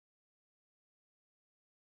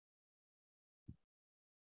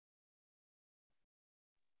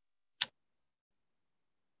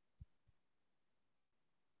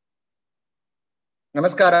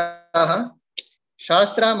नमस्काराः।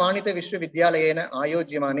 शास्त्रामानित विश्वविद्यालयेन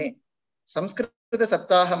आयोज्यमाने संस्कृत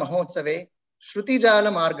सप्ताह महोत्सवे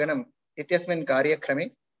श्रुतिजालमार्गणम् इत्यस्मिन् कार्यक्रमे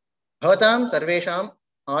भवतां सर्वेषां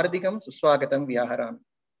हार्दिकं सुस्वागतं व्याहरामि।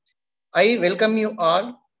 I welcome you all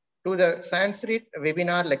to the Sanskrit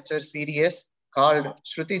webinar lecture series called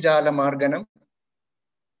Shrutijalamarganam,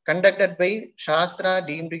 conducted by Shastra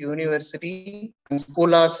Deemed University and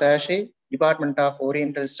School of Sashe, Department of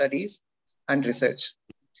Oriental Studies and Research.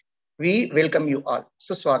 We welcome you all.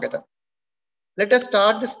 Suswagatam. Let us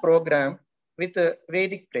start this program with a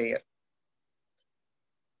Vedic prayer.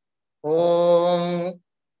 Om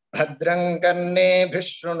Bhadram Karnebhiः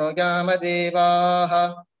Shrunuyama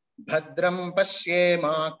Devaः Bhadram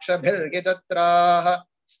Pashyemakshabhiryajatraः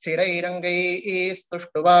Sthirairangaiः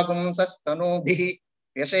Stuštuvagumsastanubhih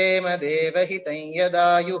Vyashema Devahitam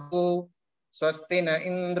Yadayuः Swasti na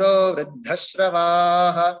Indro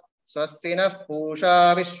Vruddhashravah Swasti nः Pusha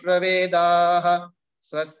Vishwavedaः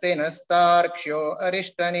Swasti nastarkshyo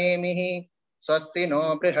Arishtanemiः Swasti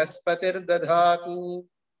no Brihaspatirdadhatu.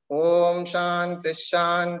 Om Shanti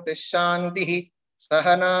Shanti Shanti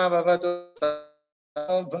Sahana Bhavatu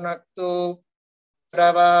Bhunaktu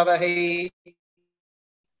Pravavahi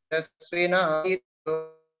Tasvinahi.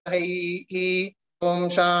 Om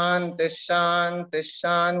Shanti Shanti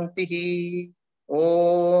Shanti.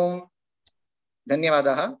 Om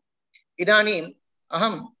Dhanyavadaha. Idanim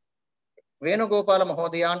aham Venugopala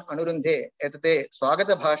Mahodayan Anurundhe etate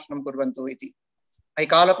Swagata Bhashanam Kurvantu iti. I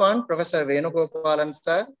call upon Professor Venugopalan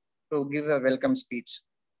sir to give a welcome speech.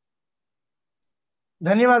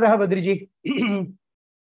 धन्यवादः बद्रीजी।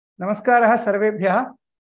 नमस्कारः सर्वेभ्यः।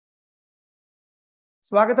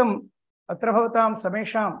 स्वागतम् अत्र भवतां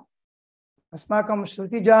समेषाम् अस्माकं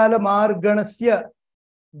श्रुतिजालमार्गणस्य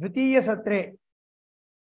द्वितीयसत्रे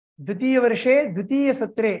द्वितीयवर्षे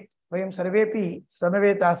द्वितीयसत्रे वयं सर्वेपि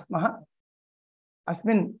समवेताः स्मः।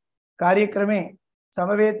 अस्मिन् कार्यक्रमे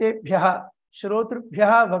समवेतेभ्यः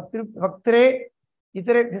श्रोतृभ्यः वक्त्रे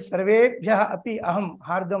इतरेभ्यः सर्वेभ्यः अपि अहं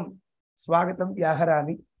हार्दं स्वागतं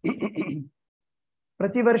व्याहरामि।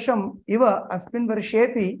 प्रतिवर्षम् इव अस्मिन्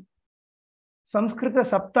वर्षेपि संस्कृत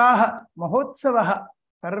सप्ताह महोत्सवः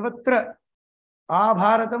सर्वत्र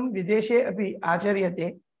आभारतं विदेशे अपि आचर्यते।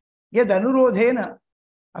 यदनुरोधेन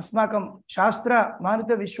अस्माकं शास्त्र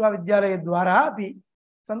मानित विश्वविद्यालय द्वारा अपि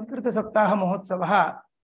संस्कृत सप्ताह महोत्सवः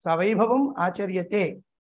सवैभवम् आचर्यते।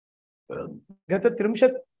 गत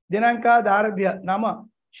 30 दिनाङ्कादारभ्य नाम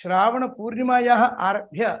श्रावण पूर्णिमायाः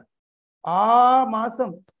आरभ्य आमासं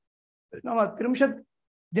नाम 30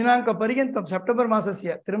 दिनाङ्कपर्यन्तं सेप्टेम्बर् मासस्य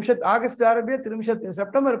 30 आगस्ट् आरभ्य 30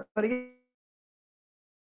 सेप्टेम्बर् पर्यन्तम्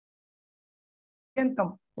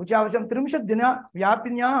उचावचं 30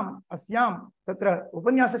 दिनव्यापिन्याम् अस्यां तत्र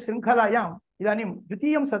उपन्यासशृङ्खलायाम् इदानीं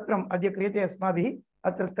द्वितीयं सत्रम् अद्य क्रियते अस्माभिः।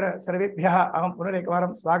 अत्र सर्वेभ्यः अहं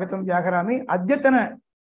पुनरेकवारं स्वागतं व्याहरामि। अद्यतन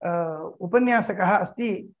उपन्यासकः अस्ति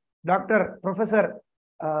डॉक्टर प्रोफेसर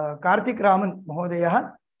कार्तिक रामन महोदयः।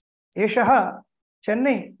 एषः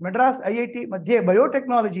चेन्नई मद्रास् IIT मध्ये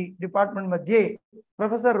बायोटेक्नोलॉजी डिपार्ट्मेंट मध्ये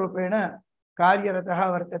प्रोफेसर रूपेण कार्यरतः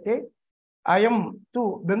वर्तते। अयं तु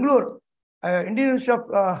Bangalore Indian institute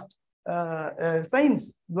of science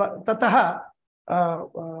ततः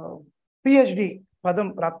PhD पदं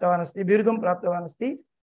प्राप्तवान् अस्ति, बिरुदं प्राप्तवान् अस्ति।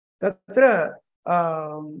 तत्र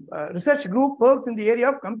research group works in the area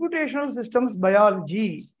of computational systems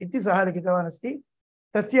biology इति सः लिखितवान् अस्ति।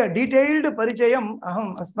 तस्य डिटेल्ड परिचयम्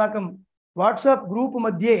अहम् अस्माकं वाट्सएप ग्रुप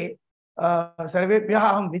मध्ये सर्वेभ्यः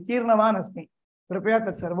अहं वितीर्णवान् अस्मि। कृपया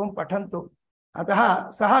तत्सर्वं पठन्तु। अतः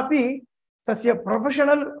सः अपि तस्य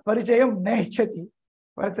प्रोफेशनल परिचयं न इच्छति,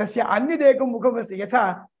 तस्य अन्यदेकं मुखमस्ति। यथा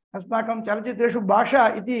अस्माकं चलचित्रेषु भाषा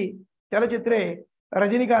इति चलचित्रे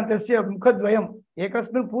रजनीकान्तस्य मुखद्वयम्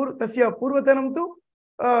एकस्मिन् तस्य पूर्वतनं तु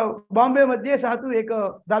बाम्बे मध्ये सः तु एक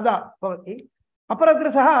दादा भवति, अपरत्र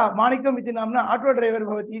सः माणिकम् इति नाम्ना ऑटो ड्रैवर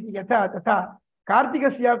भवति इति यथा तथा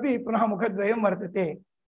कार्तिकस्यापि पुनः मुखद्वयं वर्तते।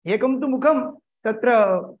 एकं तु मुखं तत्र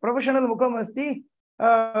प्रोफेशनल मुखम् अस्ति,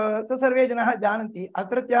 सर्वे जनाः जानन्ति।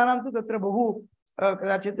 अत्रत्यानां तु तत्र बहु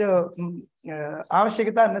कदाचित्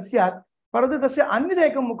आवश्यकता न स्यात्, परन्तु तस्य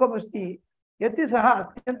अन्यदेकं मुखम् अस्ति यत् सः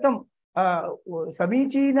अत्यन्तं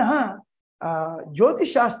समीचीनः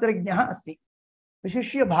ज्योतिषशास्त्रज्ञः अस्ति।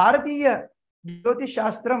 विशिष्य भारतीय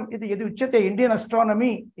ज्योतिषशास्त्रम् इति यदि उच्यते इंडियन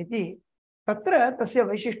एस्ट्रोनॉमी इति, तत्र तस्य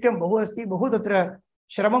वैशिष्ट्यं बहु अस्ति। बहु तत्र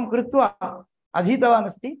श्रमं कृत्वा अधीतवान्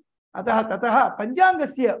अस्ति। अतः ततः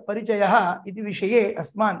पञ्चाङ्गस्य परिचयः इति विषये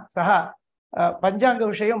अस्मान् सः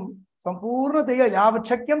पञ्चाङ्गविषयं सम्पूर्णतया यावत्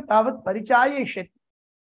शक्यं तावत् परिचाययिष्यति।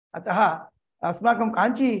 अतः अस्माकं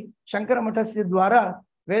काञ्ची शंकरमठस्य द्वारा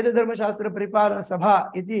वेदधर्मशास्त्रपरिपालनसभा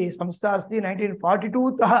इति संस्था अस्ति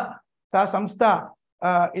 1942 तः सा संस्था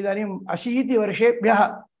इदानीम् 80 वर्षेभ्यः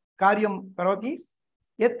कार्यं करोति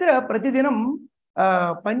यत्र प्रतिदिनं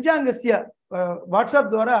पञ्चाङ्गस्य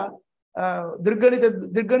वाट्साप् द्वारा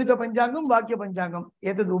दृग्गणितपञ्चाङ्गं वाक्यपञ्चाङ्गम्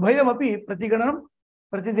एतद् उभयमपि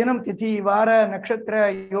प्रतिदिनं तिथि वार नक्षत्र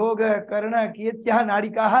योग कर्ण कियत्यः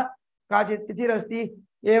नाडिकाः काचित् तिथिरस्ति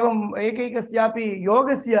एवम् एकैकस्यापि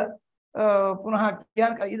योगस्य पुनः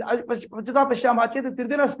वस्तुतः पश्यामः चेत्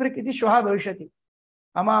त्रिदिनस्पृक् इति श्वः भविष्यति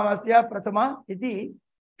अमावास्या प्रथमा इति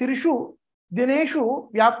त्रिषु दिनेषु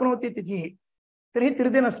व्याप्नोति तिथिः तर्हि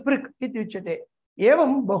त्रिदिनस्पृक् इति उच्यते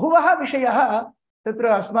एवं बहवः विषयाः तत्र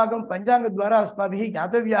अस्माकं पञ्चाङ्गद्वारा अस्माभिः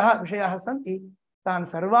ज्ञातव्याः विषयाः सन्ति तान्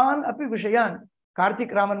सर्वान् अपि विषयान्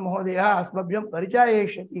कार्तिक रामन् महोदयः अस्मभ्यं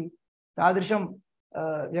परिचययिष्यति तादृशं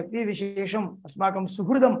व्यक्तिविशेषम् अस्माकं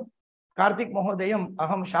सुहृदं कार्तिक महोदयम्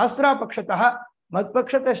अहं शास्त्रापक्षतः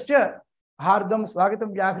मत्पक्षतश्च हार्दं स्वागतं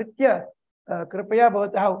व्याहृत्य कृपया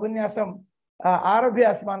भवतः उपन्यासम् आरभ्य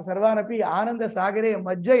अस्मान् सर्वानपि आनन्दसागरे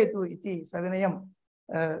मज्जयतु इति सविनयं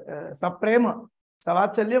सप्रेम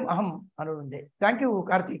सवात्सल्यम् अहम् अनुरुन्धे। Thank you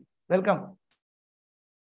Kartik, welcome.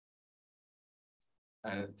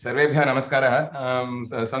 सर्वेभ्यः नमस्कारः।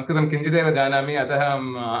 संस्कृतं किञ्चिदेव जानामि अतः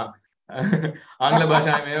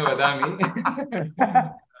आङ्ग्लभाषायामेव वदामि।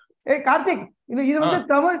 ए कार्तिक, இது வந்து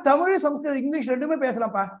தமிழ் சமஸ்கிருதம் இங்கிலீஷ் ரெண்டுமே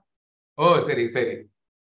பேசலாம்ப்பா. ஓ சரி சரி.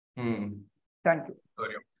 Thank you.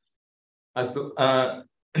 அஸ்து.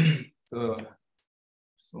 சோ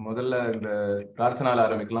முதல்ல இந்த பிரார்த்தனால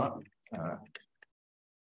ஆரம்பிக்கலாம்.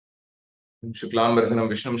 शुक्लांबरधरं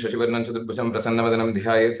विष्णुं शशिवर्णं चतुर्भुजं प्रसन्नवदनं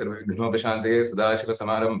ध्यायेत् सर्वविघ्नोपशान्तये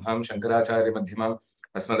सदाशिवसमारम्भां शङ्कराचार्यमध्यमाम्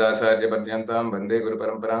अस्मदाचार्यपर्यन्तां वन्दे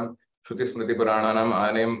गुरुपरम्परां श्रुतिस्मृतिपुराणानाम्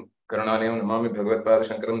आलयं करुणालयं नमामि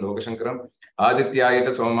भगवत्पादशङ्करं लोकशङ्करम् आदित्याय च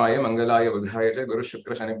सोमाय मङ्गलाय बुधाय च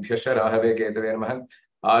गुरुशुक्रशनिभ्यश्च राहवे केतवे नमः।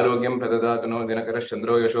 आरोग्यं प्रददातु नो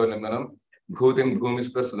दिनकरश्चन्द्रो यशो निर्मलं भूतिं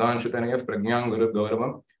भूमिस्पृसुधांशुतनयः प्रज्ञां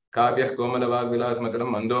गुरुर्गौरवं काव्यः कोमलवाग्विलासमतलं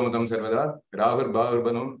मन्दोमतं सर्वदा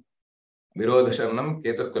राहुर्बाहुर्बनं विरोधशरणं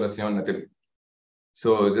केतुः कुलस्योन्नतिम्. So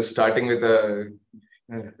just starting with a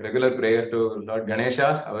regular prayer to Lord Ganesha,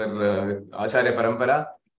 our Acharya Parampara,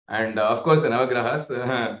 and of course the Navagrahas,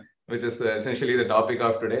 which is essentially the topic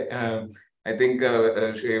of today. I think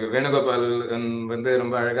Shri Venugopal and Vande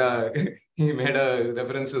Rambaraga, he made a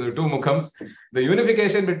reference to the two mukhams. The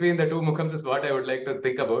unification between the two mukhams is what I would like to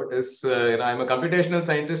think about. Is I'm a computational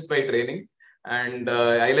scientist by training. And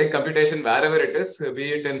I like computation wherever it is,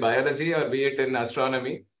 be it in biology or be it in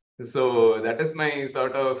astronomy. So that is my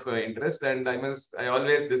sort of interest. And I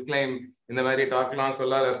always disclaim in the very talk I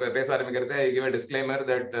give a disclaimer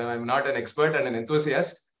that I'm not an expert and an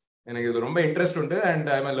enthusiast. And I give a interest and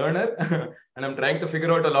I'm a learner and I'm trying to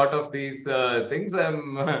figure out a lot of these things.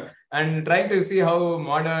 And trying to see how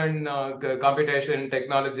modern computation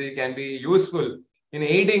technology can be useful in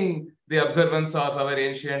aiding the observance of our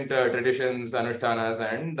ancient traditions, anushtanas,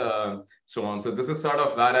 and so on. So this is sort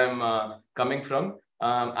of where I'm coming from.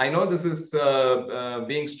 I know this is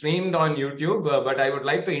being streamed on YouTube, but I would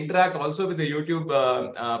like to interact also with the YouTube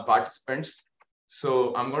participants.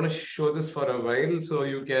 So I'm going to show this for a while, so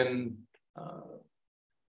you can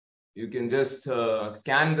just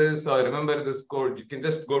scan this or remember this code. You can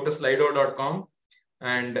just go to slido.com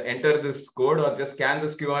and enter this code, or just scan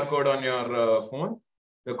this QR code on your phone.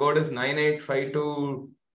 The code is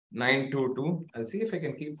 9852922. I'll see if I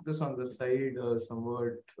can keep this on the side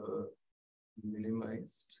somewhat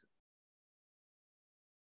minimized.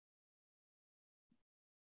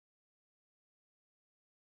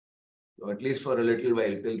 So at least for a little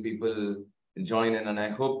while till people join in, and I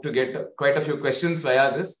hope to get quite a few questions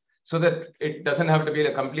via this, so that it doesn't have to be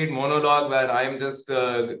a complete monologue where I am just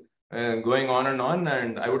going on,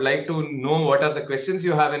 and I would like to know what are the questions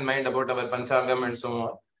you have in mind about our Panchangam and so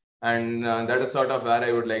on, and that is sort of where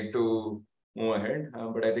I would like to move ahead.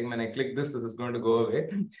 But I think when I click this is going to go away.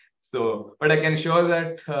 So, but I can show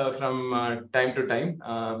that from time to time.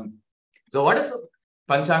 So what is the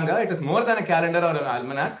Panchanga? It is more than a calendar or an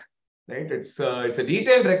almanac, right? It's a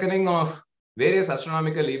detailed reckoning of various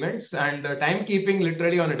astronomical events and timekeeping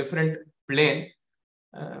literally on a different plane.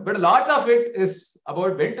 But a lot of it is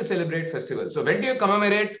about when to celebrate festivals. So when do you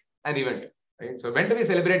commemorate an event, right? So when do we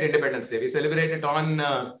celebrate Independence Day? We celebrate it on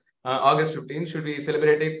August 15th. Should we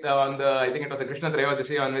celebrate it on I think it was a Krishna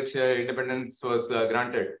Trayodasi on which independence was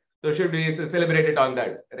granted. So should we celebrate it on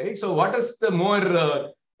that, right? So what is the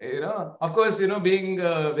more, of course, being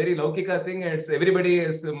a very Laukika thing, everybody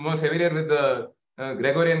is more familiar with the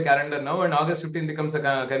Gregorian calendar now, and August 15th becomes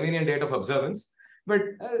a convenient date of observance. But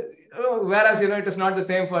whereas, it is not the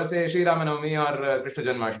same for, say, Sri Ramanavami or Krishna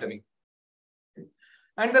Janmashtami.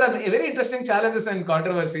 And there are very interesting challenges and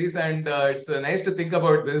controversies, and it's nice to think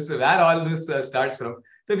about this, where all this starts from.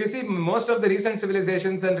 So if you see, most of the recent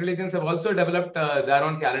civilizations and religions have also developed their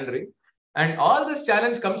own calendaring. And all this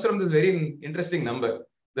challenge comes from this very interesting number.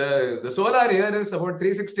 The solar year is about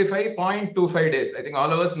 365.25 days. I think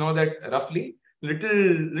all of us know that roughly,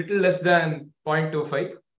 little less than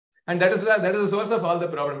 0.25. And that is the source of all the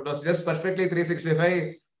problem. It was just perfectly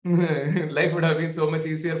 365. Life would have been so much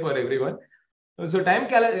easier for everyone. So time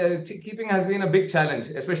keeping has been a big challenge,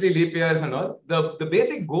 especially leap years and all. The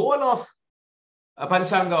basic goal of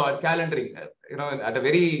Panchanga or calendaring, at a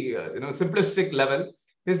very simplistic level,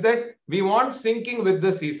 is that we want syncing with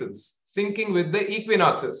the seasons, syncing with the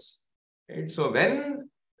equinoxes. Right? So when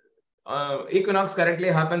equinox currently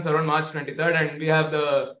happens around March 23rd, and we have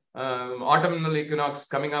the autumnal equinox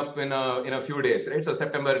coming up in a few days, right? So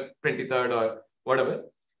September 23rd or whatever.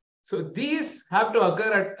 So these have to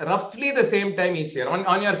occur at roughly the same time each year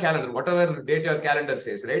on your calendar, whatever date your calendar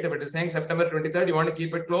says, right? If it is saying September 23rd, you want to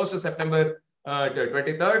keep it close to September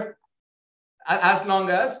 23rd as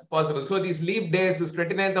long as possible. So these leap days, this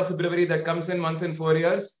 29th of February that comes in once in 4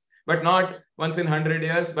 years, but not once in 100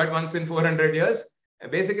 years, but once in 400 years,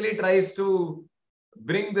 basically tries to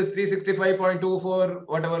bring this 365.24,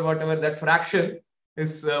 whatever, that fraction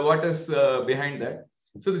is what is behind that.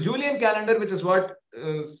 So the Julian calendar, which is what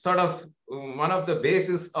sort of one of the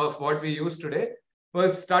basis of what we use today,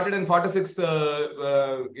 was started in 46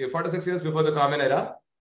 years before the Common Era.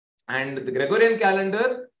 And the Gregorian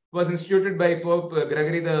calendar was instituted by Pope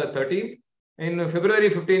Gregory XIII in February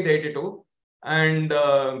 1582. And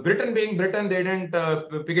Britain being Britain, they didn't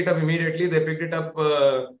pick it up immediately. They picked it up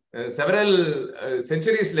several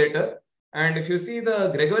centuries later. And if you see, the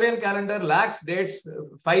Gregorian calendar lacks dates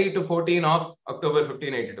 5 to 14 of October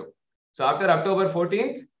 1582. So after October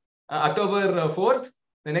 14th, October 4th,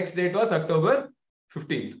 the next date was October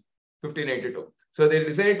 15th, 1582. So they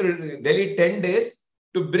decided to delete 10 days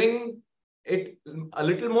to bring it a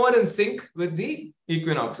little more in sync with the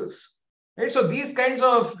equinoxes. Right? So these kinds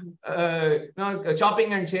of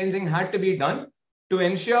chopping and changing had to be done to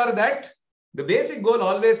ensure that the basic goal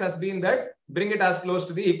always has been that bring it as close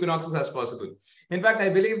to the equinoxes as possible. In fact, I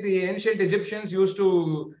believe the ancient Egyptians used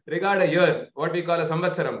to regard a year, what we call a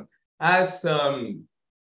samvatsaram, as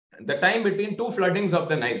the time between two floodings of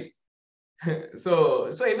the Nile. So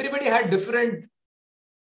everybody had different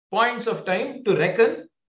points of time to reckon,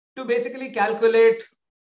 to basically calculate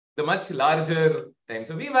the much larger time.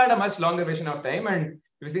 So we've had a much longer vision of time. And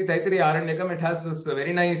if you see Taittiriya Aranyakam, it has this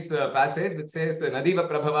very nice passage which says Nadiva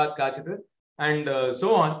Prabhavat Kachit, and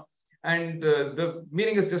so on. And the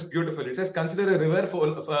meaning is just beautiful. It says, consider a river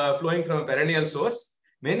flowing from a perennial source.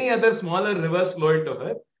 Many other smaller rivers flow into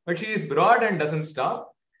her, but she is broad and doesn't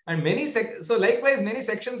stop. And so likewise, many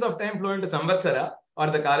sections of time flow into Samvatsara or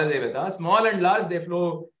the Kala Devata. Small and large, they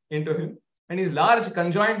flow into him. And he's large,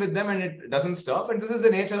 conjoined with them, and it doesn't stop. And this is the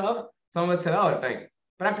nature of Samvatsara or time.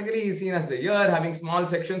 Practically, he's seen as the year, having small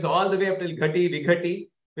sections all the way up till Ghati, Vighati,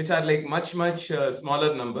 which are like much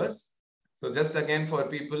smaller numbers. So just again for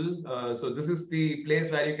people, so this is the place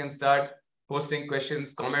where you can start posting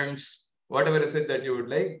questions, comments, whatever is it that you would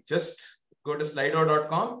like. Just go to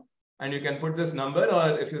slido.com and you can put this number,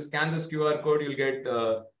 or if you scan this QR code, you'll get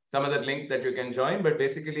some other link that you can join. But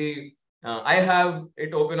basically, I have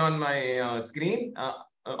it open on my screen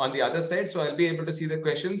on the other side, so I'll be able to see the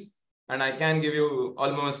questions and I can give you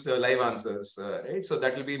almost live answers, right? So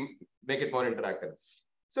that will make it more interactive.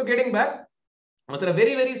 So getting back, there are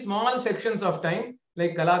very, very small sections of time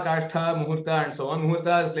like Kala, Kashtha, Muhurta, and so on.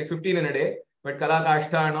 Muhurta is like 15 in a day, but Kala,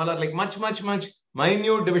 Kashtha, and all are like much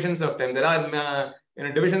minute divisions of time. There are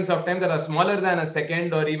divisions of time that are smaller than a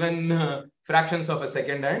second or even fractions of a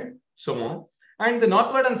second, and so on. And the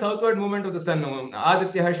northward and southward movement of the sun,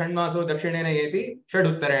 Aditya Shanmaso Dakshinena Yeti Shad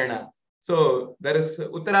Uttarayana. So there is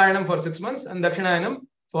Uttarayanam for 6 months and Dakshinayanam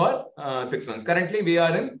for 6 months. Currently, we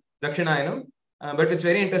are in Dakshinayanam. But which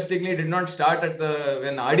very interestingly did not start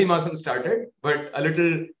when Adi Masam started, but a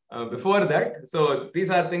little before that. So these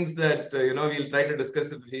are things that we'll try to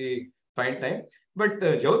discuss if we find time. But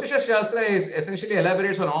Jyotisha Shastra essentially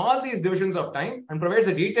elaborates on all these divisions of time and provides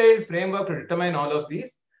a detailed framework to determine all of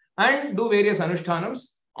these and do various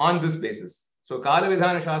anushtanams on this basis. So Kala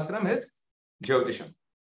Vidhana Shastram is Jyotisham.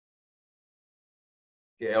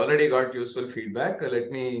 Okay, I already got useful feedback. Let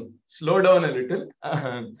me slow down a little.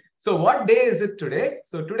 So what day is it today?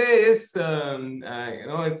 So today is,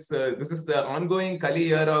 this is the ongoing Kali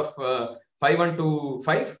year of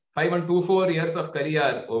 5124 years of Kali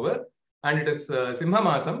are over. And it is Simha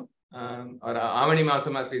Masam. or Amani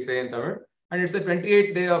Masam as we say in Tamil. And it's the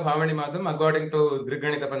 28th day of Amani Masam according to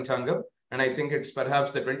Driganita Panchangam. And I think it's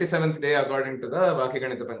perhaps the 27th day according to the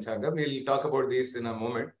Vakiganita Panchangam. We'll talk about these in a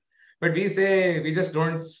moment. But we just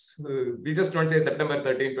don't say September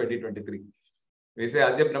 13, 2023. We say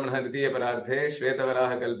Adya Brahmana Ditiya Pararthe,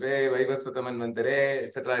 Shvetavaraha Kalpe, Vaivasvata Manvantare,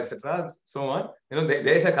 etc., so on.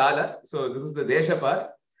 Desha Kala. So this is the Desha part.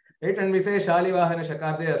 Right? And we say Shalivahana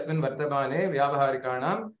Shakabde Asmin Vartabane,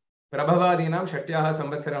 Vyavaharikaanam, Prabhavadinam, Shatyaha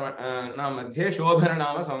Samvatsaranam Madhye, Shobhana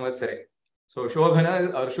Nama Samvatsare. So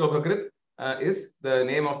Shobhana or Shobhakrit is the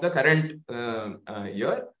name of the current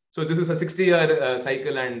year. So this is a 60-year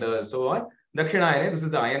cycle and so on. Dakshinayane, this is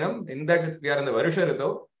the Ayanam. In that we are in the Varusha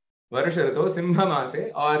Rito, Simha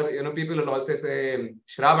Mase, or people will also say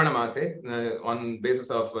Shravana Mase on basis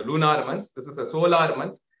of lunar months. This is a solar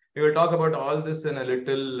month. We will talk about all this in a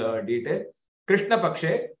little detail. Krishna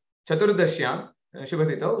Pakshe, Chaturdashyam,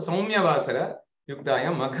 Shubhatito, Soumya Vasara,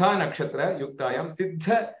 Yuktayam, Magha Nakshatra, Yuktayam,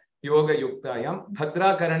 Siddha Yoga Yuktayam,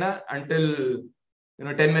 Bhadra Karana until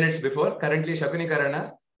 10 minutes before. Currently Shapini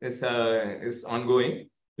Karana is ongoing.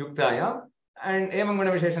 Yuktayam. And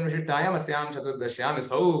Emanguna Visheshan Vishittayam Asyam Chaturdashyam is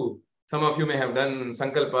how some of you may have done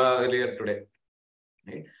Sankalpa earlier today.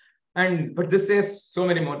 Right? But this says so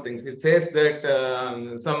many more things. It says that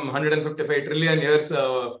some 155 trillion years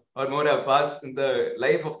or more have passed in the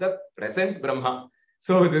life of the present Brahma.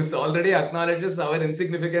 So this already acknowledges our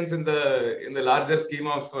insignificance in the larger scheme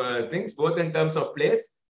of things, both in terms of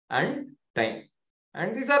place and time.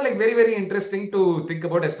 And these are like very, very interesting to think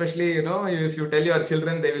about, especially, if you tell your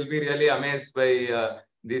children, they will be really amazed by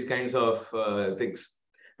these kinds of things.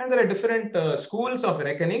 And there are different schools of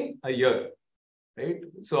reckoning a year, right?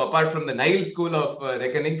 So apart from the Nile school of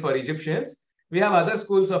reckoning for Egyptians, we have other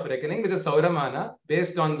schools of reckoning, which is Sauramana,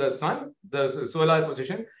 based on the sun, the solar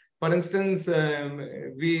position. For instance,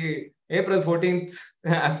 April 14th,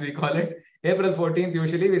 as we call it, April 14th,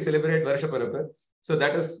 usually we celebrate Varshaparabar. So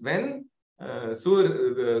that is when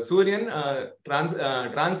Suryan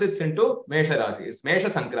transits into Mesha Rashi. It's Mesha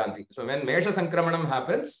Sankranti. So when Mesha Sankramanam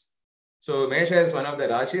happens, so Mesha is one of the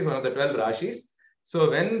Rashis, one of the 12 Rashis. So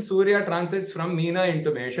when Surya transits from Meena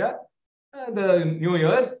into Mesha, the new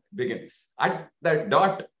year begins. At that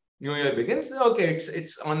dot, new year begins. Okay,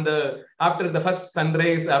 it's on after the first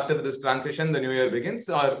sunrise, after this transition, the new year begins,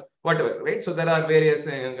 or whatever, right? So there are various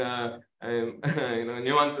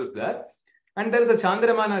nuances there. And there is a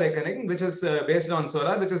Chandramana reckoning, which is based on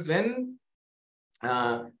solar, which is when,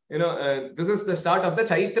 this is the start of the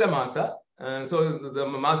Chaitra Masa. So the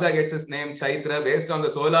Masa gets its name Chaitra based on the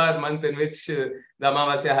solar month in which the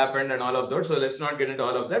Amavasya happened and all of that. So let's not get into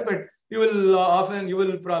all of that. But you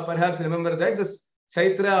will perhaps remember that this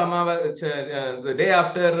Chaitra Amavasya, the day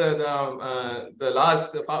after the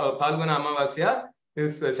last Phalguna Amavasya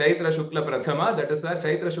is Chaitra Shukla Prathama. That is where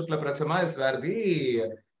Chaitra Shukla Prathama is where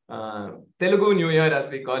the Telugu New Year, as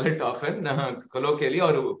we call it often, colloquially,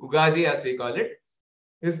 or Ugadi, as we call it,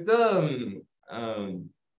 is the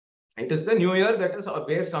New Year that is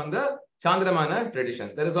based on the Chandramana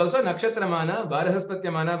tradition. There is also Nakshatramana,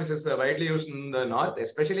 Barahaspatya which is widely used in the north,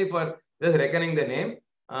 especially for just reckoning the name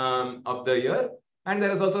of the year. And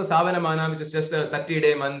there is also Savanamana, which is just a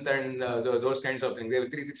 30-day month and those kinds of things.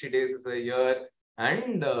 360 days is a year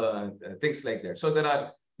and things like that. So there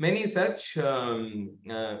are many such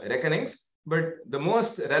reckonings, but the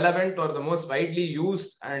most relevant or the most widely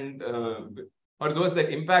used and or those that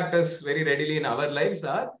impact us very readily in our lives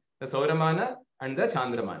are the Sauramana and the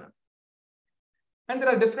Chandramana. And there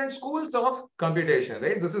are different schools of computation,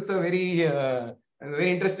 right? This is a very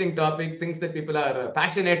interesting topic, things that people are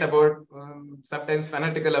passionate about, sometimes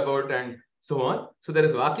fanatical about, and so on. So there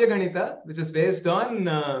is Vakya Ganita, which is based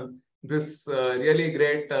on this really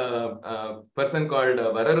great person called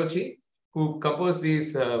Vararuchi, who composed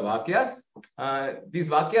these Vakyas. These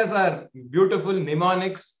Vakyas are beautiful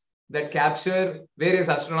mnemonics that capture various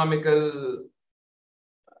astronomical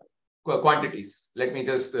quantities. Let me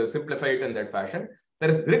just simplify it in that fashion. There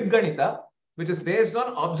is Drig Ganita, which is based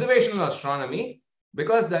on observational astronomy,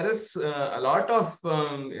 because there is a lot of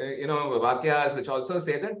Vakyas which also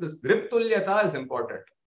say that this Driptulyata is important.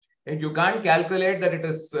 And you can't calculate that it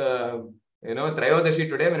is Trayodashi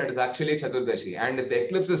today when it is actually Chaturdashi. And if the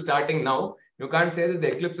eclipse is starting now, you can't say that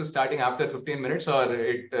the eclipse is starting after 15 minutes or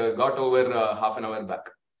it got over half an hour back.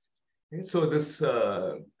 Okay? So this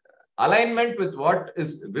alignment with what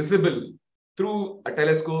is visible through a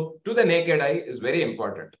telescope to the naked eye is very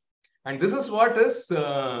important. And this is what is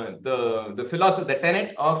the philosophy, the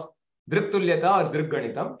tenet of Driptulyata or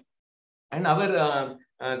Dripganitam. And our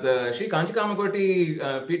the Sri Kanchikamakoti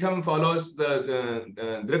Pitham follows the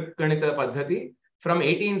Dripganita Paddhati. from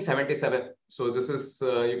 1877. So this is,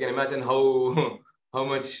 you can imagine how how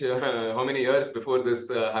many years before this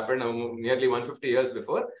happened, nearly 150 years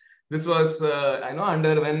before. This was, I know,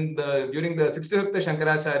 during the 65th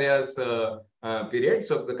Shankaracharya's period.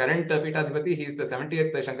 So the current Peethadhipati, he is the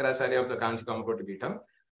 70th Shankaracharya of the Kanchi Kamakoti Peetham.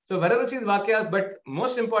 So Vararuchi's Vakyas, but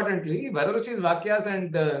most importantly, Vararuchi's Vakyas,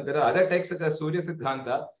 and there are other texts such as Surya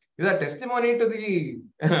Siddhanta, these are testimony to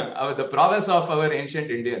the prowess of our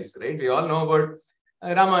ancient Indians, right? We all know about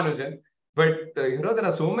Ramanujan, but there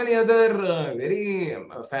are so many other very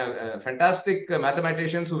fantastic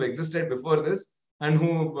mathematicians who existed before this and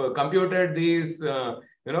who computed these, well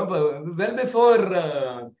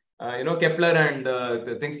before Kepler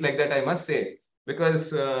and things like that, I must say.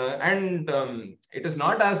 Because it is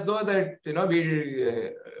not as though that we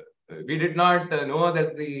did not know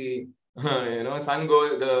that the sun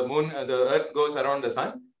goes, the moon, the earth goes around the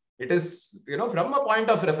sun. It is from a point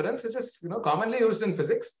of reference which is commonly used in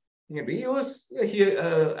physics. We use here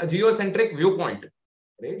a geocentric viewpoint,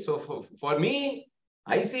 right? So for me,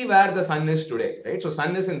 I see where the sun is today, right? So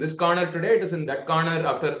sun is in this corner today, it is in that corner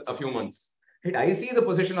after a few months. Right? I see the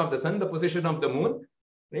position of the sun, the position of the moon.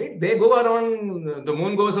 Right? They go around, the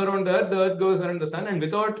moon goes around the earth goes around the sun, and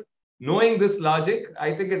without knowing this logic,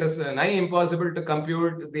 I think it is nigh impossible to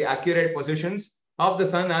compute the accurate positions of the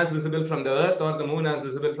sun as visible from the earth or the moon as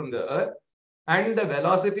visible from the earth. And the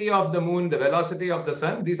velocity of the moon, the velocity of the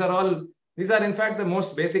sun, these are in fact the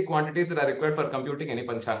most basic quantities that are required for computing any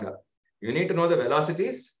Panchanga. You need to know the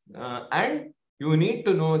velocities and you need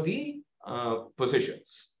to know the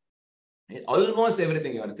positions. Almost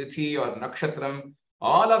everything, your Tithi or Nakshatram,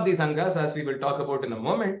 all of these angas, as we will talk about in a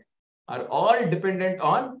moment, are all dependent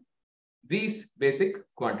on these basic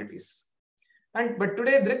quantities. But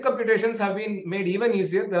today, Drik computations have been made even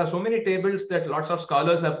easier. There are so many tables that lots of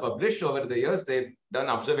scholars have published over the years. They've done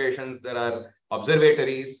observations. There are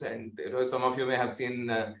observatories, and some of you may have seen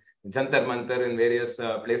Jantar Mantar in various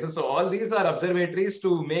places. So all these are observatories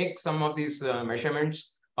to make some of these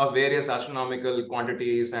measurements of various astronomical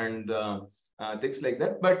quantities and things like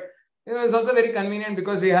that. But it's also very convenient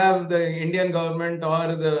because we have the Indian government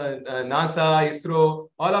or the NASA, ISRO,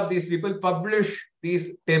 all of these people publish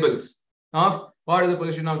these tables of what is the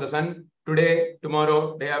position of the sun today,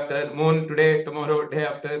 tomorrow, day after, moon today, tomorrow, day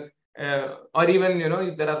after, or even,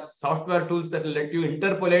 there are software tools that will let you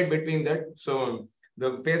interpolate between that. So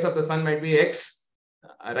the phase of the sun might be X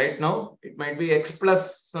right now, it might be X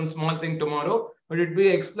plus some small thing tomorrow, but it will be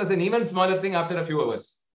X plus an even smaller thing after a few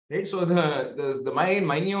hours. Right? So the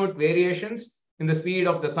minute variations in the speed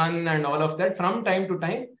of the sun and all of that from time to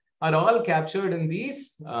time are all captured in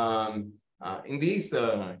these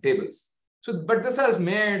tables. So, but this has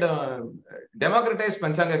made democratized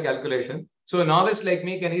Panchanga calculation. So a novice like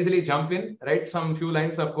me can easily jump in, write some few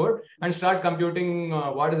lines of code and start computing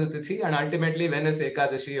what is the Tithi and ultimately when is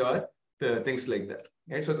Ekadashi or things like that.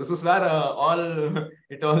 Right? So this is where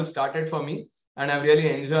it all started for me. And I've really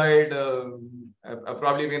enjoyed, I've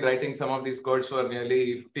probably been writing some of these codes for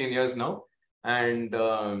nearly 15 years now. And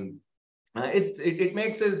it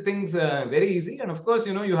makes things very easy. And of course,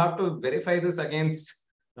 you have to verify this against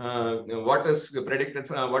what is predicted,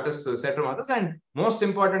 what is said from others. And most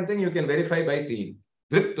important thing, you can verify by seeing.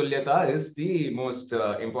 Drik Tulyata is the most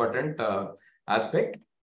important aspect.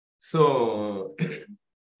 So,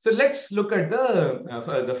 let's look at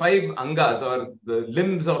the 5 angas or the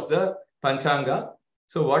limbs of the Panchanga.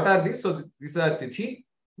 So what are these? So these are Tithi,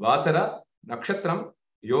 Vasara, Nakshatram,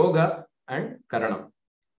 Yoga, and Karanam.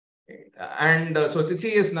 And so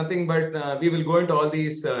Tithi is nothing but, we will go into all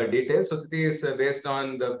these details. So Tithi is based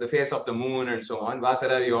on the phase of the moon and so on.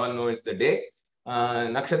 Vasara, you all know, is the day.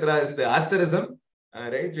 Nakshatra is the asterism,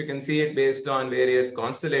 right? You can see it based on various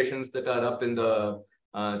constellations that are up in the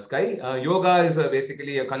sky. Yoga is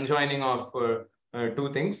basically a conjoining of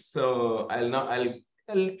 2 things. So I'll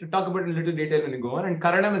talk about it in little detail when we go on. And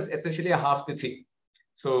Karanam is essentially a half Tithi.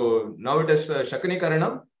 So now it is Shakuni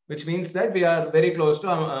Karanam, which means that we are very close to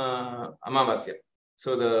Amavasya.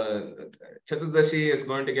 So the Chaturdashi is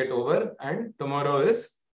going to get over and tomorrow is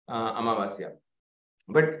Amavasya.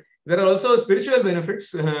 But there are also spiritual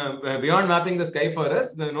benefits beyond mapping the sky for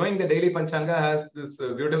us. Knowing the daily Panchanga has this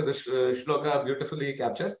beautiful, this shloka beautifully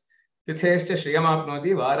captures. Titheshcha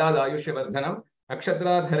Shriyamapnoti Varad Ayushya Vardhanam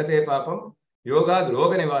Nakshatra Dharate Papam Yogad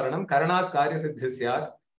Roga Nivaranam Karanat Karya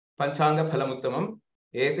Siddhisyat Panchanga Phalamuttamam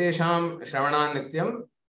Etesham Shravanam Nityam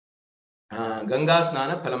Ganga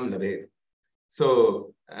Snana Phalam Labhed.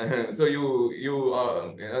 So there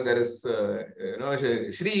is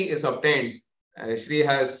Shri is obtained. Shri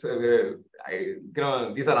has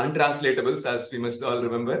these are untranslatables, as we must all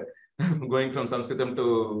remember, going from Sanskritam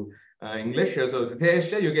to English. So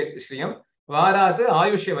Tithescha, you get Shriyam. Varat,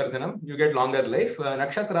 Ayushya Vardhanam, you get longer life.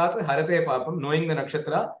 Nakshatrat, Harate Papam, knowing the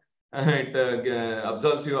nakshatra, it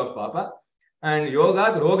absolves you of Papa. And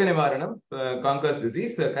Yogat, Roga Nivaranam, conquers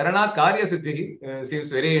disease. Karana, Karya Siddhi, seems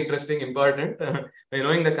very interesting, important. By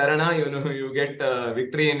knowing the Karana, you know, you get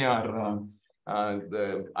victory in your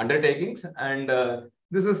the undertakings. And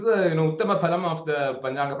this is the, you know, Uttama Phalam of the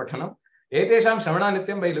Panchanga Pathanam. Etesham Shravana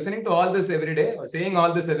Nityam, by listening to all this every day, or saying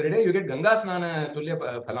all this every day, you get Ganga Snana Tulya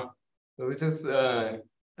Phalam, which is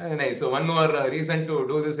nice. So one more reason to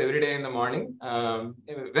do this every day in the morning,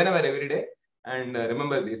 whenever, every day, and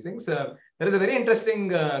remember these things. There is a very interesting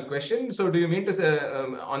question. So do you mean to say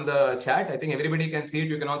on the chat? I think everybody can see it.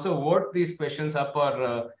 You can also vote these questions up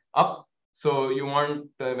or up. So you want,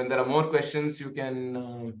 when there are more questions, you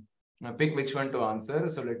can pick which one to answer.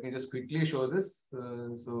 So let me just quickly show this.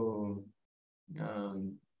 So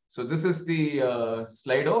this is the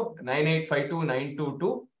Slido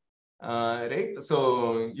 9852922. Right.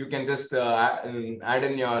 So you can just add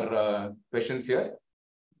in your questions here.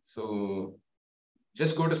 So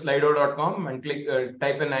just go to slido.com and click,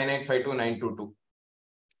 type in 9852922.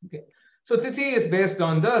 Okay. So Tithi is based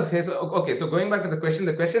on the phase. Okay. So going back to the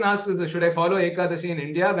question asks is, should I follow Ekadashi in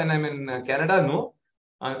India when I'm in Canada? No.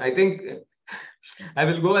 I think I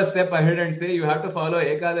will go a step ahead and say you have to follow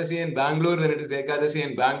Ekadashi in Bangalore when it is Ekadashi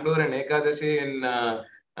in Bangalore, and Ekadashi in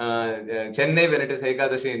Chennai when it is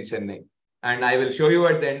Ekadashi in Chennai. And I will show you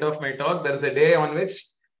at the end of my talk, there is a day on which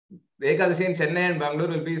Ekadashi in Chennai and Bangalore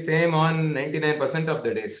will be same on 99% of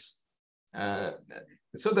the days.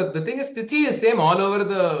 So the thing is, Tithi is same all over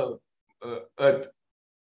the earth.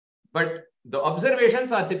 But the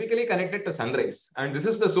observations are typically connected to sunrise. And this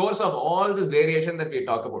is the source of all this variation that we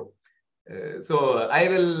talk about. So I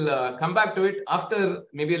will come back to it after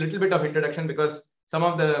maybe a little bit of introduction, because some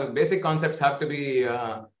of the basic concepts have to be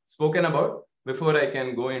spoken about before I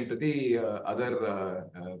can go into the other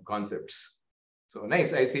concepts. So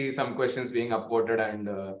nice. I see some questions being upvoted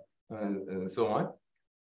and so on.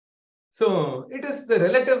 So it is the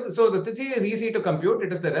relative. So the Tithi is easy to compute.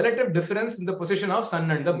 It is the relative difference in the position of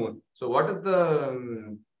sun and the moon. So what is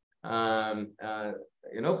the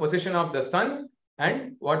position of the sun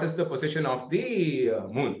and what is the position of the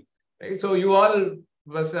moon? Right. So you all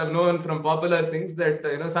must have known from popular things that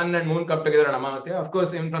sun and moon come together on Amavasya. Of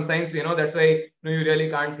course, even from science, that's why you really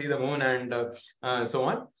can't see the moon and so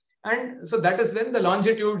on. And so that is when the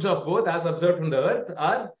longitudes of both, as observed from the earth,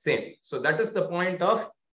 are same. So that is the point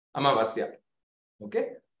of Amavasya. Okay.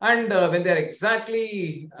 And when they are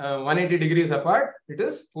exactly 180 degrees apart, it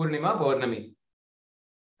is Purnima Paurnami.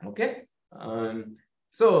 Okay.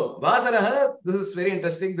 So Vasaraha, this is very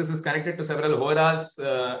interesting. This is connected to several horas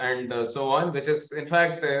and so on, which is in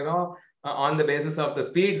fact, on the basis of the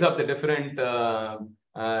speeds of the different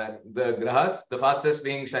the grahas, the fastest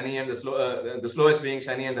being Shani and the slowest being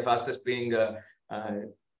Shani and the fastest being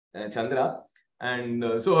Chandra. And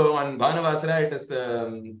so on Bhanavasara,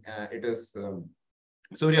 it is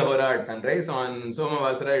Surya Hora at sunrise. On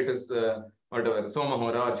Somavasara, it is whatever, Soma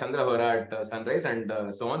Hora or Chandra Hora at sunrise and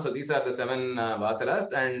so on. So these are the 7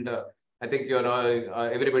 Vasaras, and I think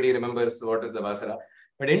everybody remembers what is the Vasara.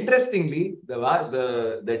 But interestingly,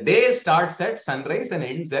 the day starts at sunrise and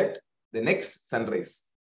ends at the next sunrise.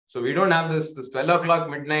 So we don't have this 12 o'clock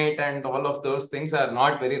midnight, and all of those things are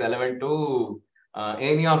not very relevant to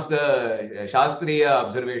any of the Shastriya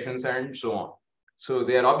observations and so on. So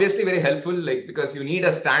they are obviously very helpful, like, because you need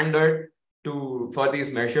a standard for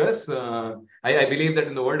these measures. I believe that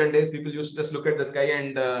in the olden days, people used to just look at the sky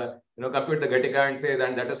and compute the Gatika and say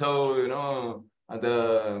that is how the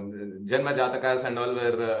Janma Jatakas and all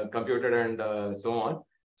were computed and so on.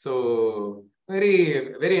 So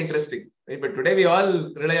very, very interesting. Right? But today we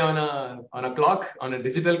all rely on a clock, on a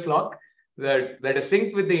digital clock that is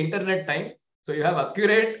synced with the internet time. So you have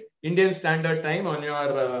accurate Indian Standard Time on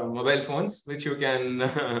your mobile phones, which you can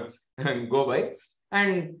go by.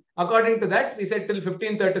 And according to that, we said till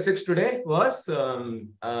 1536 today was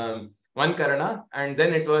one Karana, and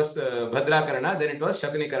then it was Bhadra Karana, then it was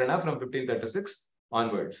Shakuni Karana from 1536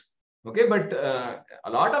 onwards. Okay, but a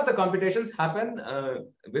lot of the computations happen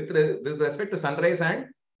with respect to sunrise and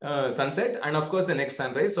sunset, and of course the next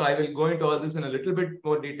sunrise. So I will go into all this in a little bit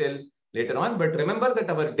more detail later on. But remember that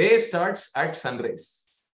our day starts at sunrise.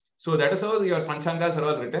 So that is how your Panchangas are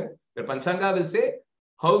all written. Your Panchanga will say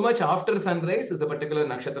how much after sunrise is a particular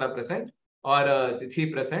nakshatra present or a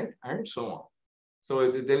tithi present and so on.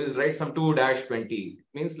 So they will write some 2-20.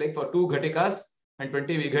 Means like for 2 Ghatikas and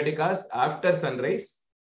 20 Vighatikas after sunrise.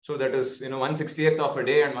 So that is 1/60th of a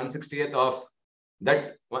day and 1/60th of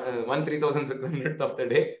that 1/3600th of the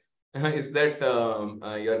day. is that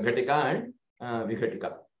your Ghatika and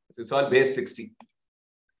Vighatika. So it's all base 60.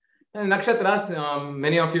 And nakshatras,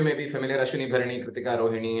 many of you may be familiar, Ashwini, Bharani, Kritika,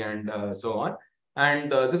 Rohini, and so on.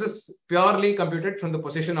 And this is purely computed from the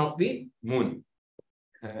position of the moon,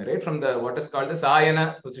 right? From the what is called the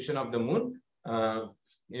Sayana position of the moon.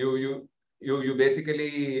 You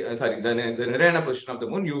basically sorry, the Nirayana position of the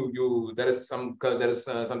moon. There is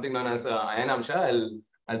something known as Ayanamsha.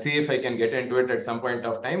 I'll see if I can get into it at some point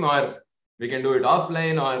of time, or we can do it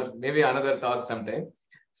offline, or maybe another talk sometime.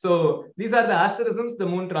 So these are the asterisms the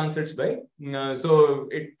moon transits by. So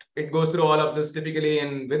it goes through all of this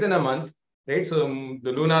typically within a month, right? So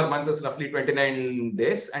the lunar month is roughly 29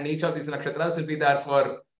 days, and each of these nakshatras will be there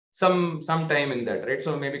for some time in that, right?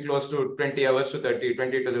 So maybe close to 20 hours to 20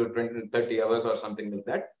 to 30 hours or something like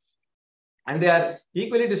that. And they are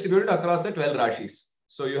equally distributed across the 12 rashis.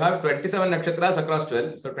 So you have 27 nakshatras across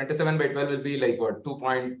 12. So 27 by 12 will be like what,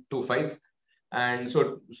 2.25. And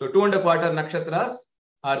so 2.25 nakshatras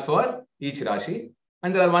are for each rashi.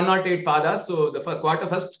 And there are 108 padas. So the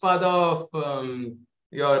first pada of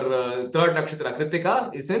your third nakshatra,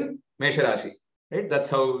 Kritika, is in Mesha Rashi, right? That's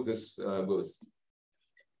how this goes.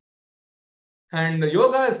 And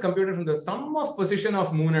yoga is computed from the sum of position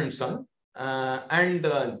of moon and sun.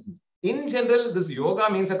 In general, this yoga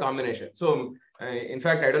means a combination. So in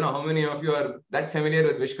fact, I don't know how many of you are that familiar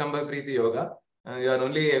with Vishkamba Priti Yoga.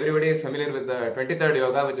 Everybody is familiar with the 23rd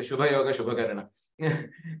yoga, which is Shubha Yoga, Shubha Karana.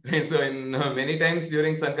 Right? So in many times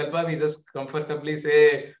during Sankalpa, we just comfortably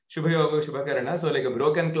say Shubha Yoga, Shubha Karana. So like a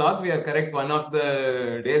broken clock, we are correct one of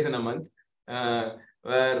the days in a month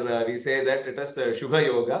where we say that it is Shubha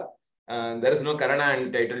Yoga. There is no Karana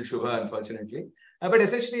entitled Shubha, unfortunately. But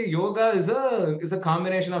essentially, yoga is a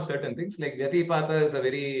combination of certain things. Like Vyatipata is a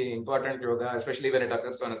very important yoga, especially when it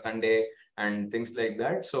occurs on a Sunday and things like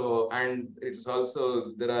that. So, and it's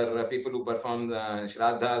also, there are people who perform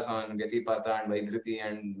Shraddhas on Vyatipata and Vaidhriti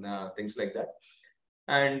and things like that.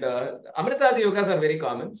 And Amrita yogas are very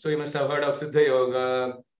common. So you must have heard of Siddha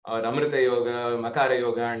Yoga or Amrita Yoga, Makara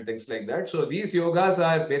Yoga and things like that. So these yogas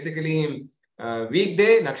are basically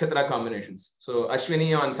weekday nakshatra combinations. So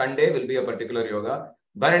Ashwini on Sunday will be a particular yoga.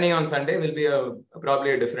 Bharani on Sunday will be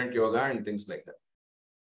probably a different yoga and things like that.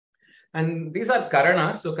 And these are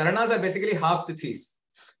karanas. So karanas are basically half tithis.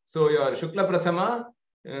 So your Shukla Prathama,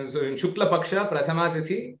 so in Shukla Paksha, Prathama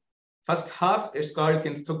Tithi, first half is called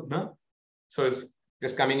Kinstugna. So it's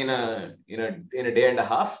just coming in a day and a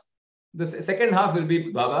half. The second half will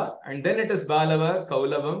be Bhava, and then it is Balava,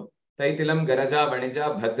 Kaulavam, Taitilam, Garaja,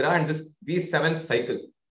 Vanija, Bhadra, and these 7th cycle.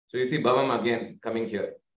 So you see Bhavam again coming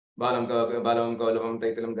here. Balavam, Kaulavam,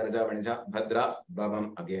 Taitilam, Garaja, Vanija, Bhadra,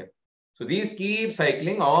 Bhavam again. So these keep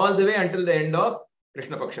cycling all the way until the end of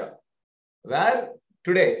Krishna Paksha. Where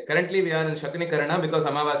today, currently we are in Shakuni Karana because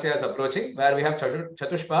Amavasya is approaching, where we have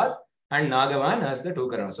Chatushpad and Nagavan as the 2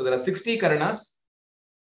 Karanas. So there are 60 Karanas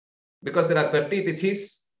because there are 30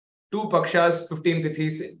 Tithis, 2 Pakshas, 15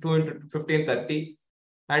 Tithis, 2 into 15, 30.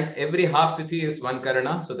 And every half tithi is 1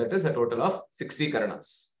 karana. So that is a total of 60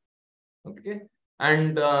 karanas. Okay.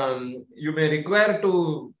 And you may require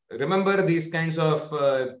to remember these kinds of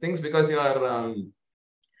things because your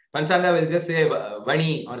Panchanga will just say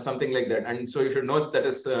Vani or something like that. And so you should note that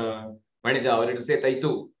is Vanija, or it will say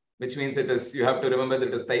Taitu, which means it is, you have to remember that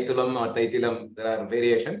it is Taitulam or Taitilam. There are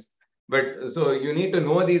variations. But so you need to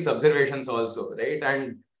know these observations also, right?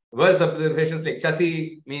 And verse observations like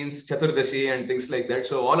Chasi means Chaturdashi and things like that.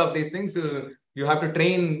 So all of these things, you have to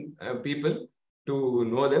train people to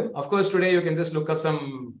know them. Of course, today you can just look up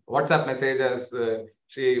some WhatsApp message as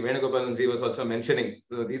Sri Venugopalanji was also mentioning.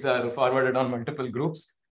 So these are forwarded on multiple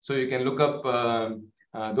groups. So you can look up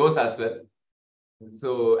those as well.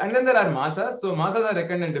 So, and then there are masas. So masas are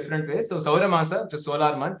reckoned in different ways. So Saura Masa, which is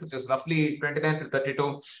solar month, which is roughly 29 to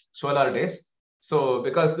 32 solar days. So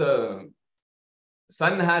because the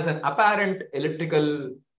sun has an apparent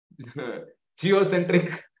elliptical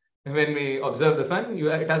geocentric, when we observe the sun,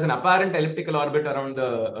 it has an apparent elliptical orbit around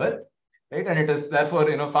the earth, right? And it is therefore,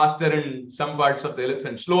 faster in some parts of the ellipse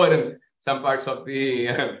and slower in some parts of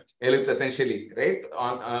the ellipse essentially, right?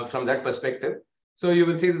 From that perspective. So you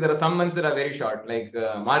will see that there are some months that are very short, like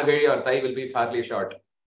Margazhi or Thai will be fairly short,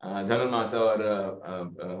 Dhanurmasa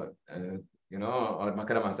or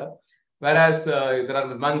Makara Masa. Whereas there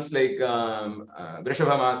are months like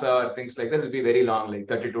Vrishabha Masa or things like that will be very long, like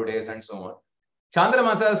 32 days and so on. Chandra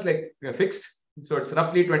Masa is like fixed. So it's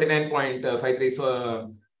roughly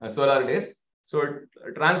 29.53 solar days. So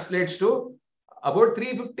it translates to about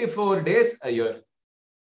 354 days a year.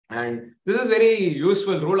 And this is very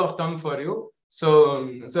useful rule of thumb for you. So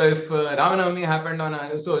if Ramanavami happened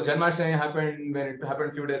on so Janmashtami happened when it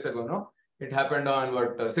happened a few days ago, no? It happened on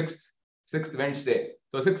what 6th Wednesday.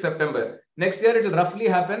 So 6th September. Next year it will roughly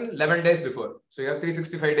happen 11 days before. So you have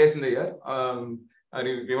 365 days in the year.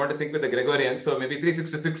 We want to sync with the Gregorian, so maybe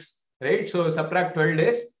 366, right? So subtract 12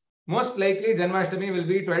 days. Most likely Janmashtami will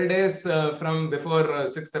be 12 days from before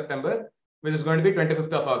 6th September, which is going to be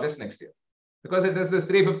 25th of August next year. Because it is this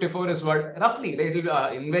 354 is what roughly it will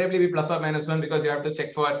invariably be plus or minus 1, because you have to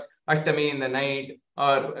check for Ashtami in the night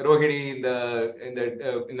or Rohini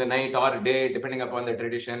in the night or day, depending upon the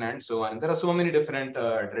tradition and so on. There are so many different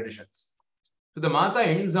traditions. So the Masa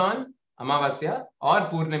ends on Amavasya or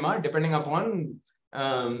Purnima, depending upon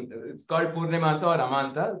it's called Purnimanta or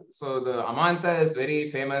Amanta. So the Amanta is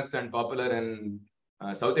very famous and popular in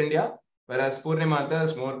South India, whereas Purnimanta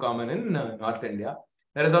is more common in North India.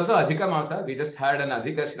 There is also Adhika Masa. We just had an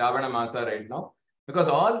Adhika Shravana Masa right now, because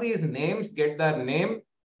all these names get their name,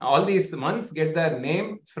 all these months get their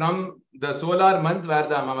name from the solar month where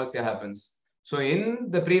the Amavasya happens. So in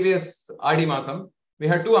the previous Adi Masam, we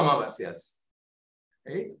had 2 Amavasyas.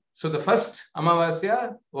 Right? So the first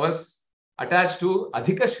Amavasya was attached to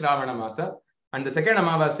Adhika Shravana Masa, and the second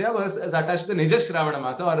Amavasya was attached to the Nija Shravana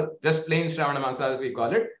Masa, or just plain Shravana Masa as we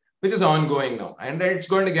call it, which is ongoing now. And it's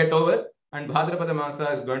going to get over, and Bhadrapada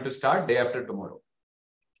Masa is going to start day after tomorrow.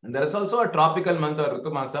 And there is also a tropical month or Ritu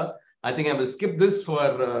Masa. I think I will skip this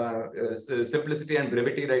for simplicity and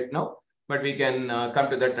brevity right now, but we can come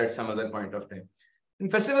to that at some other point of time. And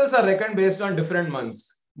festivals are reckoned based on different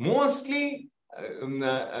months. Mostly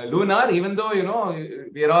lunar, even though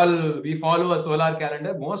we follow a solar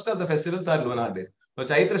calendar, most of the festivals are lunar based. So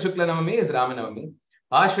Chaitra Shukla Navami is Ramanavami,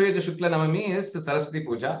 Ashweta Shukla Navami is Saraswati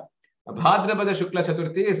Puja, Bhadrapada Shukla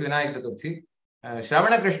Chaturthi is Vinayak Chaturthi,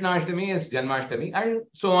 Shravana Krishna Ashtami is Janmashtami, and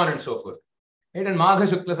so on and so forth. Right? And Magha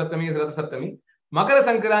Shukla Saptami is Ratha Saptami. Makara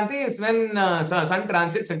Sankranti is when sun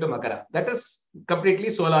transits into Makara. That is completely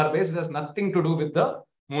solar based. It has nothing to do with the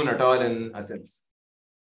moon at all in a sense.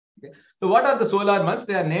 Okay. So what are the solar months?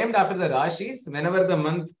 They are named after the Rashis. Whenever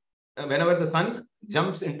the sun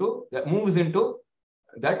moves into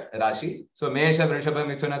that Rashi. So Mesha, Vrishabha,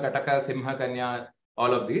 Mithuna, Kataka, Simha, Kanya,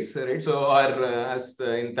 all of these, right? So, or as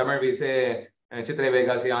in Tamil we say Chitra,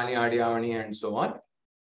 Vegasi, Ani, Adi, Avani, and so on.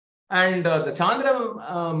 And the Chandra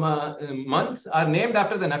months are named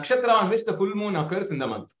after the nakshatra on which the full moon occurs in the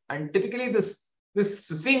month. And typically this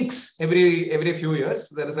syncs every few years.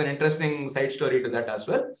 There is an interesting side story to that as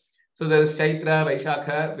well. So there is Chaitra,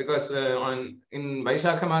 Vaishakha, because in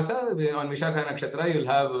Vaishakha Masa, on Vishakha Nakshatra, you'll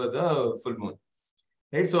have the full moon.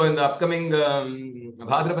 Right? So in the upcoming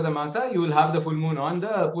Bhadrapada Masa, you will have the full moon on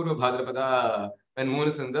the Purva Bhadrapada, when moon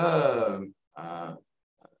is in the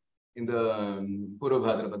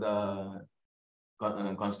Purva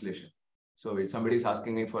Bhadrapada constellation. So if somebody is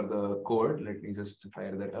asking me for the code, let me just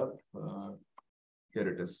fire that up. Here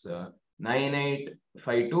it is,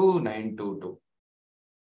 9852922.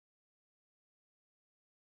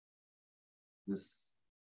 This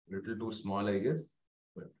little too small, I guess.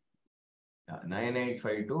 But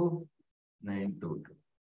 9852922.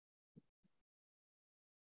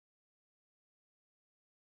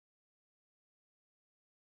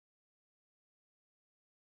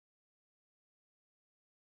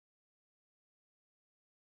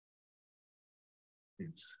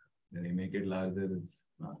 When I make it larger, it's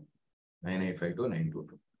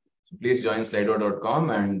 9852922. So please join slido.com,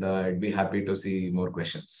 and I'd be happy to see more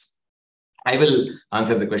questions. I will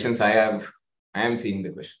answer the questions. I am seeing the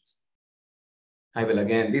questions. I will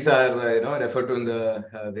again. These are referred to in the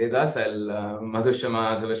Vedas. I'll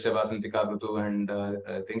Madhushama, Dhavashya, Vasantika, Brutu, and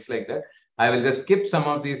things like that. I will just skip some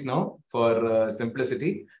of these now for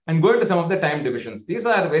simplicity and go into some of the time divisions. These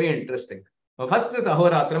are very interesting. First is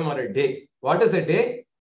Ahoratram, or a day. What is a day?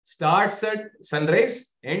 Starts at sunrise,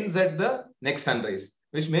 ends at the next sunrise,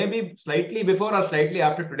 which may be slightly before or slightly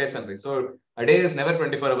after today's sunrise. So a day is never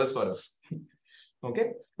 24 hours for us.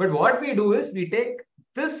 Okay. But what we do is we take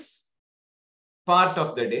this part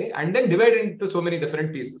of the day and then divide it into so many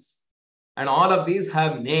different pieces. And all of these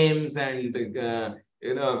have names and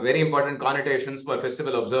very important connotations for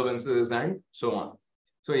festival observances and so on.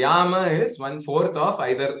 So Yama is 1/4 of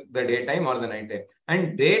either the daytime or the nighttime.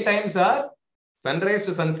 And daytimes are sunrise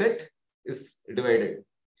to sunset is divided.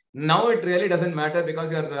 Now it really doesn't matter, because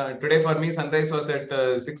today for me sunrise was at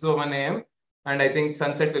 6:01 a.m. and I think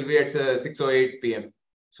sunset will be at 6:08 p.m.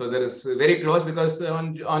 So there is very close, because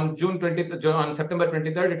on September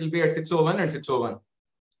 23rd it will be at 6:01 and 6:01.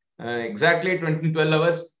 Exactly 12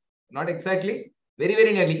 hours, not exactly,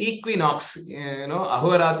 very nearly equinox.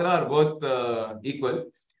 Ahoratra are both equal.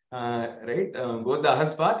 right? Both the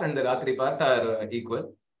ahas part and the ratri part are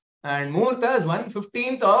equal. And muhurta is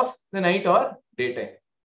 1/15 of the night or daytime.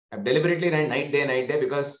 I've deliberately run night day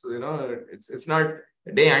because it's not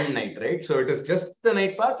day and night, right? So it is just the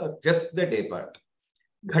night part or just the day part.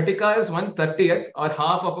 Ghatika is 1/30th or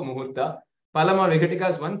half of a muhurta. Palam or Vighatika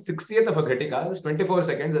is 1/60th of a Ghatika. It's 24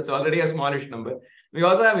 seconds. That's already a smallish number. We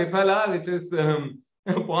also have Viphala, which is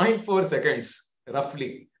 0.4 seconds,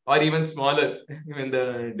 roughly, or even smaller when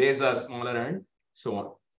the days are smaller and so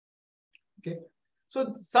on. Okay.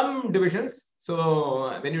 So some divisions. So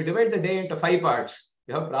when you divide the day into 5 parts,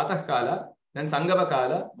 you have Pratah Kala, then Sangava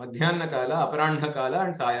Kala, Madhyana Kala, Aparanha Kala,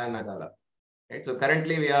 and Sayana Kala. Right. So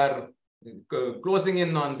currently we are closing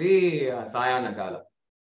in on the Sayana Kala.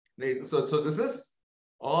 Right. So this is,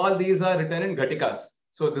 all these are written in Ghatikas.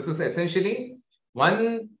 So this is essentially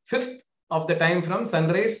 1/5 of the time from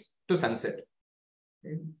sunrise to sunset.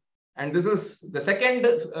 Right. And this is the second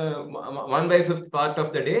 1/5 part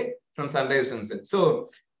of the day from sunrise to sunset. So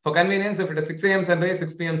for convenience, if it is 6 a.m. sunrise,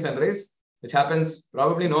 6 p.m. sunrise, which happens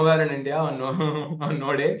probably nowhere in India on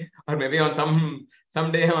no day, or maybe on some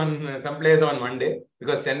day on some place on one day,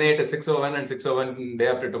 because Chennai it is 6:01 and 6:01 day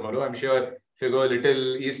after tomorrow. I'm sure if you go a little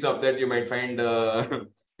east of that, you might find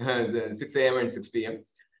 6 a.m. and 6 p.m.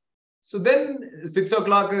 So then 6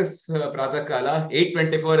 o'clock is Pratah Kala,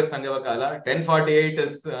 8:24 is Sangava Kala, 10:48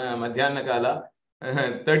 is Madhyana Kala,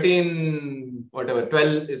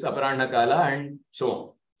 12 is Aparanha Kala, and so on.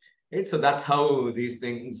 Right? So that's how these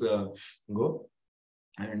things go.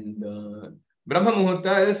 And Brahma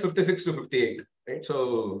Muhurta is 56 to 58. Right? So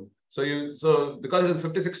because it is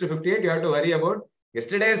 56 to 58, you have to worry about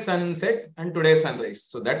yesterday's sunset and today's sunrise.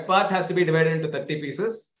 So that part has to be divided into 30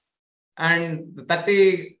 pieces, and the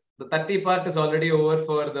 30 part is already over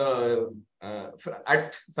for the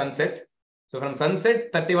at sunset. So from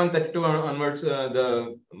sunset 31, 32 onwards,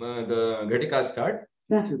 the Ghatikas start.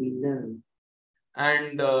 That will be learned.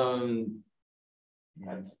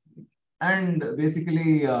 And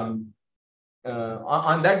basically on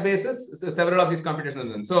that basis, several of these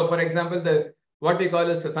competitions run. So for example, what we call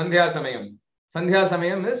is Sandhya Samayam. Sandhya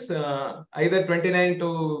Samayam is either 29 to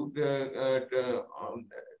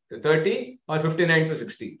 30 or 59 to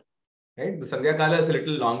 60. Right? The Sandhya Kala is a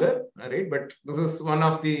little longer, right? But this is one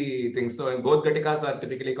of the things. So in both Ghatikas are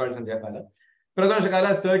typically called Sandhya Kala. Pradosha Kala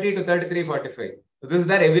is 30 to 33:45. So this is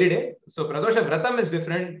there every day. So Pradosha Vratam is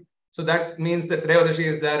different. So that means that Trayodasi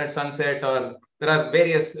is there at sunset, or there are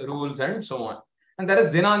various rules and so on. And there is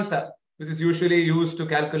Dinanta, which is usually used to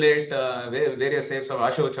calculate various types of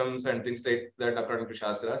Ashochams and things like that according to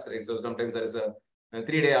Shastras. Right? So sometimes there is a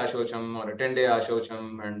 3-day Ashocham or a 10-day Ashocham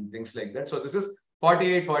and things like that. So this is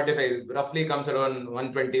 48, 45, roughly comes around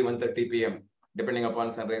 1:20, 1:30 p.m. depending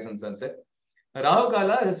upon sunrise and sunset. Rahu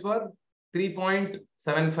Kala is for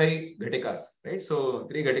 3.75 Ghatikas, right? So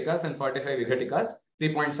 3 Ghatikas and 45 Vighatikas,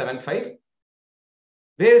 3.75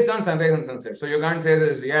 based on sunrise and sunset. So you can't say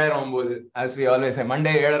this as we always say,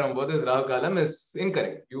 Monday is Rahu Kalam is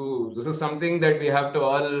incorrect. This is something that we have to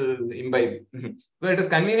all imbibe. So it is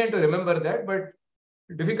convenient to remember that, but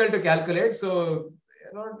difficult to calculate. So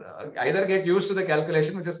either get used to the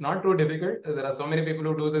calculation, which is not too difficult. There are so many people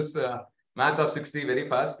who do this math of 60 very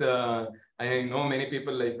fast. I know many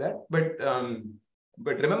people like that.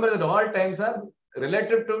 But remember that all times are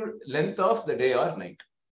relative to length of the day or night.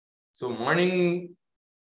 So morning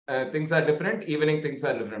things are different, evening things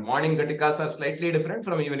are different. Morning Ghatikas are slightly different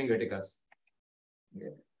from evening Ghatikas.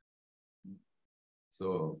 Okay.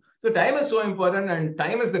 So time is so important, and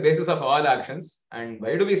time is the basis of all actions. And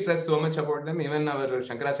why do we stress so much about them? Even our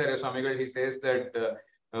Shankaracharya Swamigal, he says that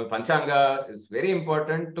Panchanga is very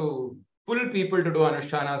important to pull people to do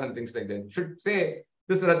Anushtanas and things like that. You should say,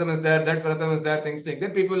 this Vratam is there, that Vratam is there, things like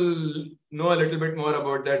that. People know a little bit more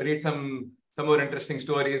about that, read some more interesting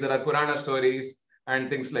stories. There are Purana stories and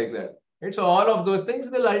things like that. Right? So all of those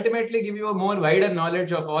things will ultimately give you a more wider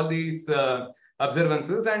knowledge of all these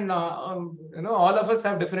observances, and all of us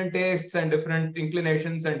have different tastes and different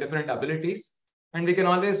inclinations and different abilities, and we can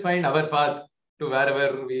always find our path to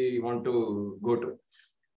wherever we want to go to.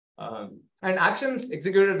 And actions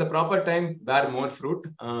executed at the proper time bear more fruit.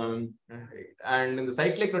 And in the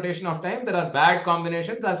cyclic rotation of time, there are bad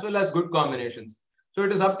combinations as well as good combinations. So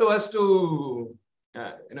it is up to us to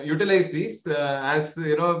utilize these. As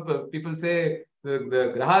people say,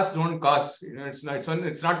 the grahas don't cause. It's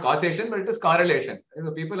not causation, but it is correlation.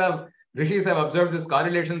 So rishis have observed these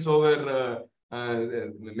correlations over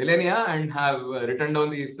millennia and have written down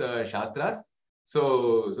these shastras.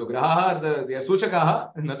 So graha they are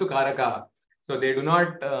suchakaha, natu karakaha. So they do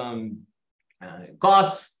not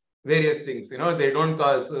cause various things. They don't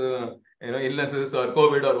cause illnesses or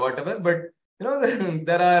COVID or whatever. But there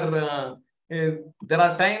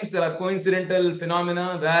are times, there are coincidental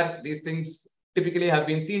phenomena where these things typically have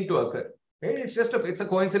been seen to occur. Right? It's a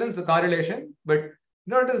coincidence, a correlation, but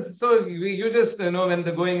you just when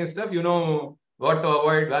the going is tough, what to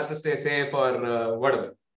avoid, where to stay safe, or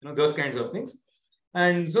whatever, those kinds of things.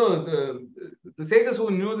 And so the sages who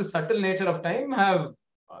knew the subtle nature of time have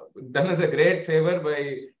done us a great favor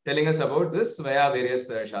by telling us about this via various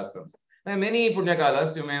shastrams. And many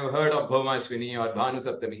punyakalas, you may have heard of Bhaumashvini or Bhanu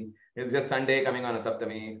Saptami. It's just Sunday coming on a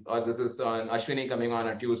Saptami, or this is on Ashwini coming on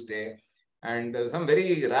a Tuesday. And some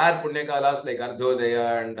very rare punyakalas like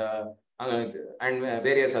Ardhodaya and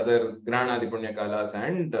various other Granadi punyakalas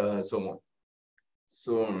and so on.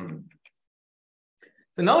 So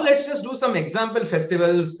now let's just do some example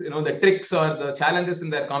festivals, the tricks or the challenges in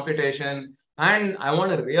their computation. And I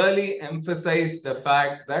want to really emphasize the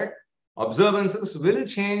fact that observances will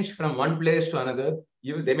change from one place to another.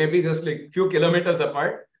 They may be just like few kilometers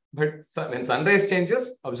apart, but when sunrise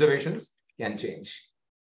changes, observations can change.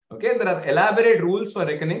 Okay, there are elaborate rules for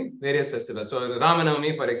reckoning various festivals. So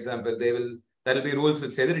Ramanavami, for example, there will be rules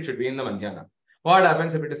which say that it should be in the Madhyana. What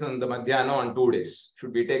happens if it is in the Madhyana on 2 days?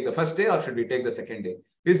 Should we take the first day or should we take the second day?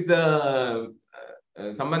 Is the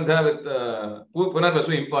Sambandha with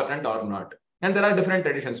Punarvasu important or not? And there are different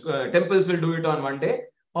traditions. Temples will do it on 1 day.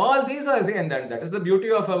 All these are, and that is the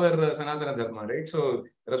beauty of our Sanatana Dharma, right? So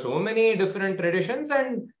there are so many different traditions,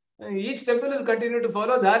 and each temple will continue to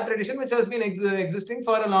follow that tradition which has been existing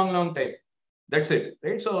for a long, long time. That's it,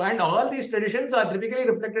 right? So, and all these traditions are typically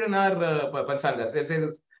reflected in our Panchangas. Let's say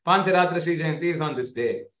this Pancharatra Sri Jayanti is on this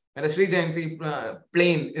day, and the Sri Jayanti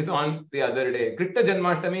plain is on the other day. Kritta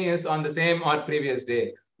Janmashtami is on the same or previous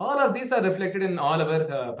day. All of these are reflected in all our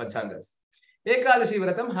Panchangas. Ekadashi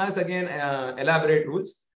Vratam has again elaborate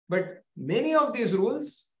rules, but many of these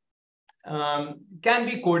rules can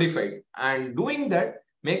be codified, and doing that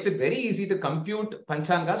makes it very easy to compute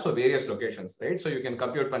Panchangas for various locations, right? So you can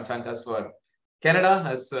compute Panchangas for Canada,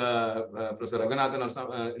 as Professor Raghunathan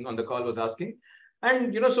on the call was asking,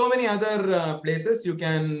 and so many other places you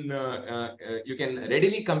can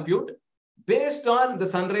readily compute based on the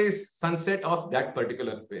sunrise sunset of that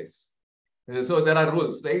particular place. So there are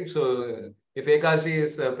rules, right? So if Ekadashi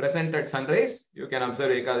is present at sunrise, you can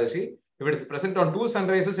observe Ekadashi. If it is present on 2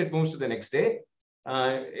 sunrises, it moves to the next day.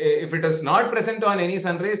 If it is not present on any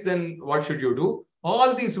sunrise, then what should you do?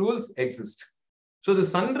 All these rules exist. So the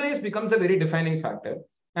sunrise becomes a very defining factor.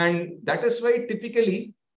 And that is why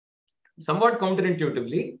typically, somewhat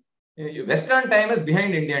counterintuitively, Western time is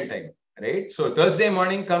behind Indian time, right? So Thursday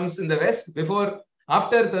morning comes in the West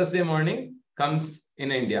after Thursday morning comes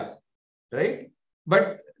in India, right?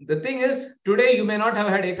 But the thing is, today you may not have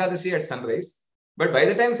had Ekadashi at sunrise, but by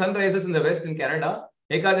the time sun rises in the West in Canada,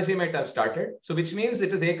 Ekadashi might have started. So which means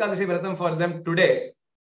it is Ekadashi Vratam for them today,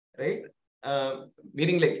 right?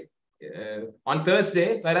 Meaning like on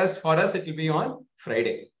Thursday, whereas for us it will be on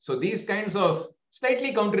Friday. So these kinds of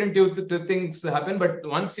slightly counterintuitive things happen, but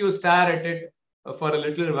once you stare at it for a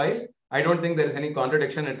little while, I don't think there is any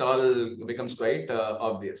contradiction at all. It becomes quite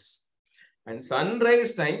obvious. And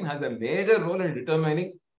sunrise time has a major role in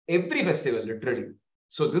determining every festival, literally.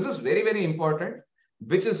 So this is very, very important,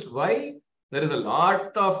 which is why there is a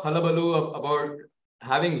lot of hullabaloo about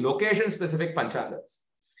having location-specific panchangas.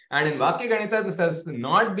 And in Vakya Ganita, this has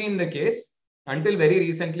not been the case until very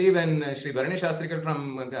recently when Sri Bharani Shastrikar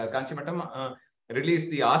from Kanchimatam released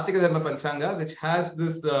the Astika Dharma Panchanga, which has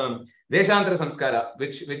this Deshantara Samskara,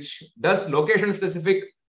 which does location-specific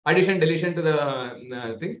addition, deletion to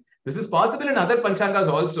the things. This is possible in other Panchangas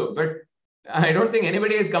also, but I don't think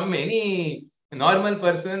anybody has come, any normal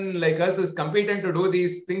person like us is competent to do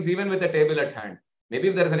these things even with a table at hand. Maybe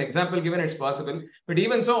if there is an example given, it's possible. But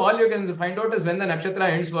even so, all you can find out is when the nakshatra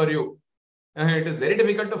ends for you. It is very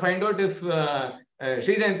difficult to find out if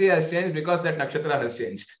Sri Jayanti has changed because that nakshatra has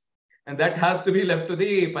changed. And that has to be left to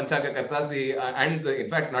the Panchanga Kartas, in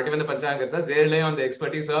fact, not even the Panchanga Kartas, they rely on the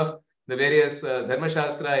expertise of the various Dharma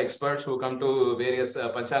Shastra experts who come to various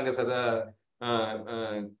Panchanga Sada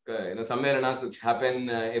Sammelanas which happen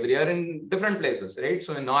every year in different places, right?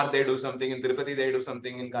 So in North they do something, in Tirupati they do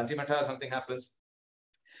something, in Kanchimatha something happens,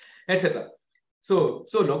 etc. So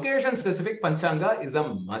location specific Panchanga is a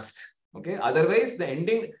must. Okay, otherwise the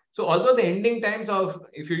ending. So although the ending times of,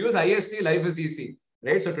 if you use IST, life is easy,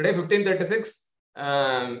 right? So today 1536,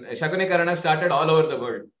 Shakuni Karana started all over the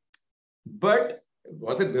world. But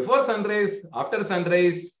was it before sunrise, after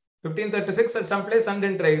sunrise? 1536 at some place sun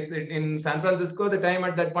didn't rise. In San Francisco, the time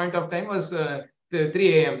at that point of time was 3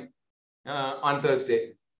 a.m. On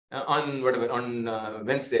Thursday, on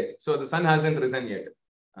Wednesday. So the sun hasn't risen yet.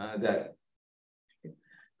 there.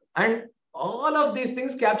 And all of these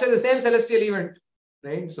things capture the same celestial event,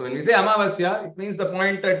 right? So when we say Amavasya, it means the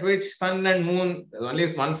point at which sun and moon, there's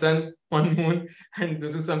only one sun, one moon, and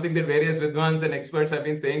this is something that various Vidwans and experts have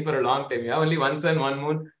been saying for a long time. You have only one sun, one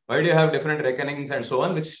moon. Why do you have different reckonings and so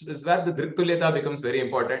on? Which is where the Dhriktulyata becomes very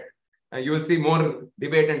important. You will see more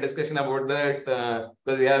debate and discussion about that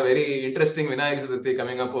because we have very interesting Vinayak Chaturthi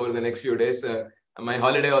coming up over the next few days. My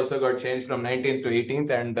holiday also got changed from 19th to 18th,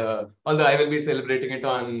 and although I will be celebrating it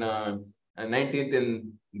on 19th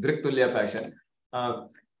in Dhriktulya fashion.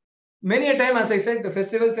 Many a time, as I said, the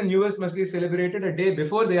festivals in US must be celebrated a day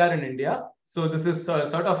before they are in India. So this is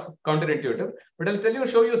sort of counterintuitive. But I'll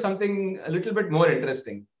show you something a little bit more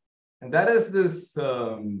interesting. And that is this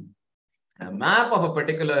map of a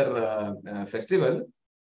particular festival.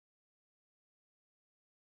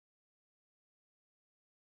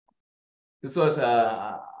 This was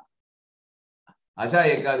Aja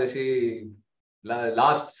Ekadashi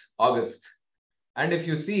last August. And if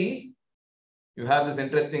you see, you have this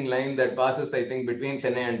interesting line that passes, I think, between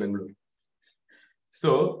Chennai and Bangalore.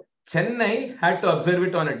 So Chennai had to observe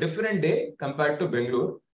it on a different day compared to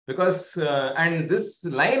Bangalore. Because, and this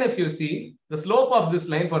line, if you see, the slope of this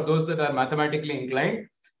line, for those that are mathematically inclined,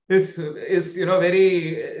 is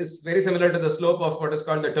very similar to the slope of what is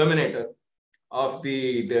called the terminator of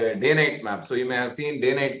the day-night map. So you may have seen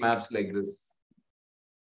day-night maps like this.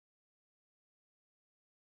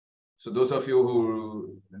 So those of you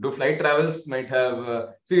who do flight travels might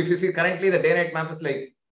have, so if you see currently the day-night map is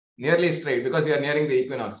like nearly straight because you are nearing the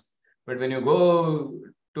equinox. But when you go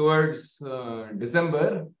towards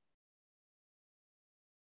December,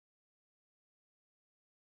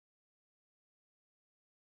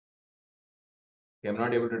 I'm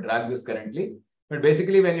not able to drag this currently. But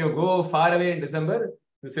basically, when you go far away in December,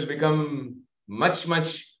 this will become much,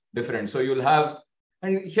 much different. So you'll have,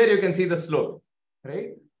 and here you can see the slope, right?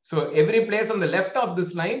 So every place on the left of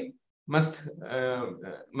this line must observe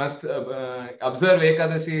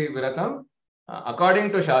Ekadashi Viratam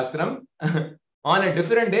according to Shastram on a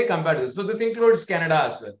different day compared to this. So this includes Canada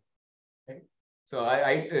as well. Right? So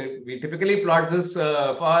we typically plot this for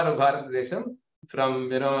Bharat Desham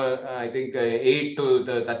from, I think 8 to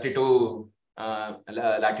the 32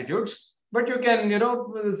 latitudes. But you can,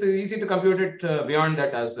 it's easy to compute it beyond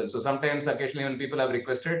that as well. So sometimes, occasionally, when people have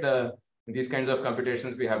requested these kinds of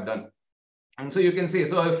computations, we have done. And so you can see,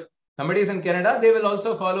 so if somebody is in Canada, they will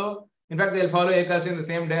also follow, in fact, they'll follow Ekadashi in the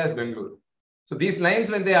same day as Bangalore. So these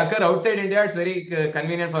lines, when they occur outside India, it's very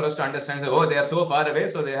convenient for us to understand, oh, they are so far away,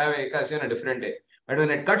 so they have Ekadashi on a different day. But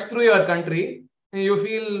when it cuts through your country, you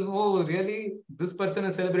feel, oh, really? This person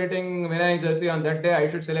is celebrating Vinayak Chaturthi on that day. I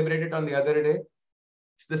should celebrate it on the other day.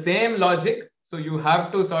 It's the same logic. So you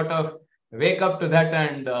have to sort of wake up to that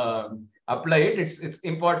and apply it. It's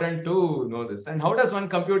important to know this. And how does one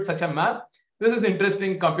compute such a map? This is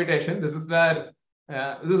interesting computation. This is where,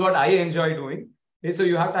 this is what I enjoy doing. Okay, so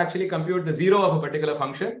you have to actually compute the zero of a particular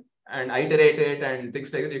function and iterate it and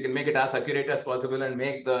things like that. You can make it as accurate as possible and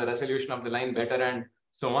make the resolution of the line better and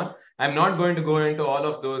so on. I'm not going to go into all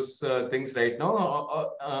of those things right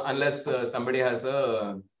now unless somebody has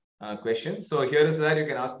a question. So here is where you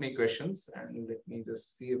can ask me questions, and let me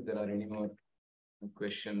just see if there are any more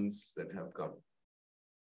questions that have come.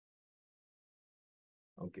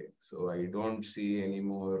 Okay, so I don't see any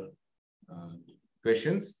more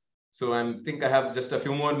questions. So I think I have just a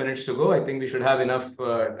few more minutes to go. I think we should have enough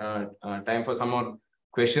time for some more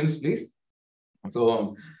questions, please.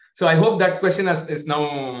 So I hope that question is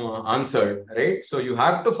now answered, right? So you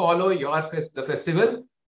have to follow the festival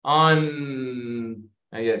on,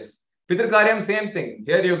 yes, Pitrakaryam, same thing.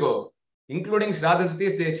 Here you go. Including Shraddha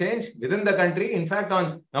Tithis, they change within the country. In fact,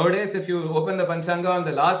 nowadays, if you open the Panchanga on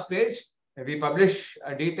the last page, we publish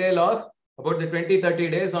a detail of about the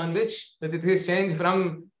 20-30 days on which the Tithis change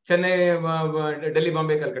from Chennai, Delhi,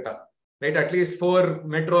 Bombay, Calcutta. Right? At least 4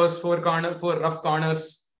 metros, 4 rough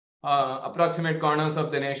corners, approximate corners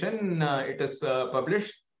of the nation, it is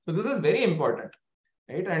published. So this is very important,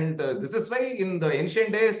 right? And this is why in the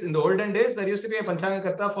ancient days, in the olden days, there used to be a Panchanga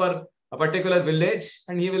Karta for a particular village,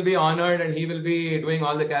 and he will be honored and he will be doing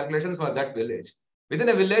all the calculations for that village. Within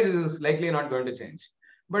a village, this is likely not going to change.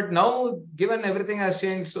 But now, given everything has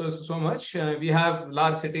changed so much, we have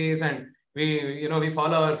large cities and we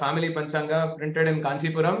follow our family Panchanga printed in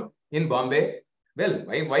Kanchipuram in Bombay. Well,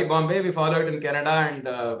 why Bombay? We follow it in Canada and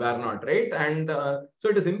where not, right? And so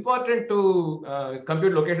it is important to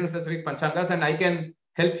compute location-specific Panchangas, and I can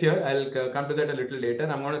help here. I'll come to that a little later.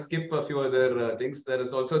 I'm going to skip a few other things. There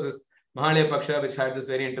is also this Mahalaya Paksha, which had this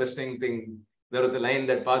very interesting thing. There was a line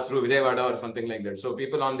that passed through Vijayawada or something like that. So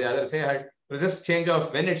people on the other side It was just change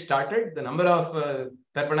of when it started. The number of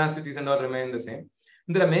Tarpana Sthithis and all remain the same.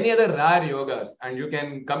 And there are many other rare yogas, and you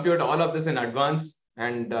can compute all of this in advance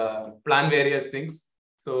and plan various things.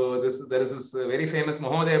 So there is this very famous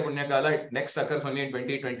Mahodaya Punyakala. It next occurs only in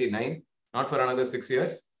 2029, not for another 6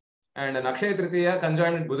 years. And an Akshaya Tritiya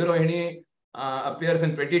conjoined with Buddha appears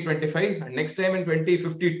in 2025 and next time in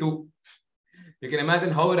 2052. You can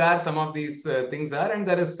imagine how rare some of these things are, and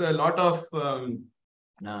there is a lot of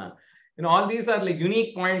all these are like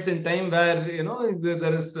unique points in time where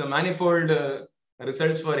there is manifold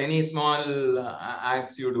results for any small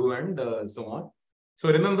acts you do and so on. So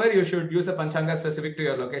remember, you should use a Panchanga specific to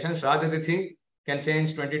your location. Shraddha Tithi can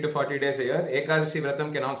change 20 to 40 days a year. Ekadashi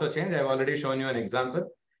Vratam can also change. I've already shown you an example.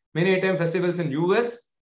 Many time festivals in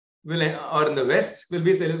US or in the West will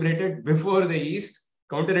be celebrated before the East.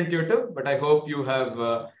 Counterintuitive, but I hope you have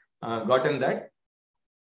gotten that.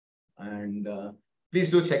 And please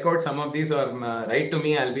do check out some of these, or write to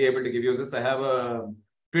me. I'll be able to give you this. I have a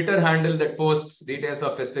Twitter handle that posts details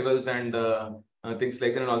of festivals and things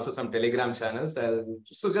like that, and also some Telegram channels.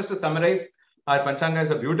 So just to summarize, our Panchanga is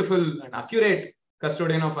a beautiful and accurate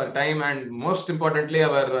custodian of our time, and most importantly,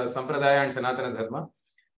 our Sampradaya and Sanatana Dharma.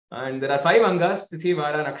 And there are 5 Angas: Tithi,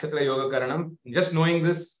 Vara, Nakshatra, Yoga, Karanam. Just knowing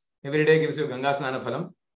this every day gives you Ganga Snana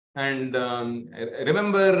Phalam. And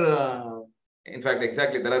remember, in fact,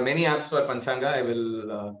 exactly, there are many apps for Panchanga.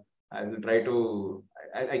 I will try to,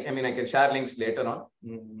 I mean, I can share links later on.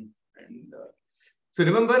 And so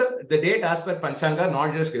remember the date as per Panchanga,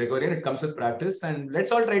 not just Gregorian, it comes with practice. And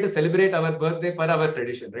let's all try to celebrate our birthday per our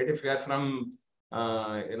tradition, right? If you are from,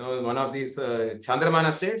 one of these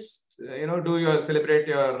Chandramana states, celebrate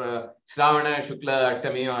your Shravana, Shukla,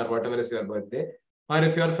 Attami, or whatever is your birthday. Or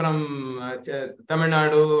if you're from Tamil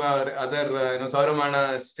Nadu or other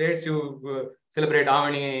Sauramana states, you celebrate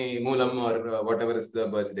Avani, Moolam, or whatever is the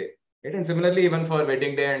birthday. Right? And similarly, even for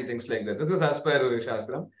wedding day and things like that. This is as per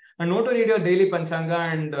Shastra. And know to read your daily Panchanga,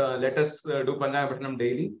 and let us do Panchanga Pattanam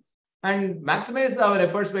daily. And maximize our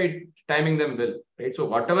efforts by timing them well. Right? So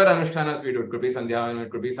whatever Anushtanas we do, it could be Sandhyavanam,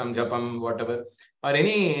 it could be some Japam, whatever, or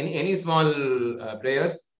any small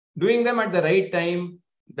prayers, doing them at the right time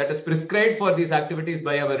that is prescribed for these activities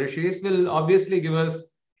by our rishis will obviously give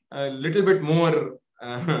us a little bit more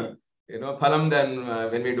phalam than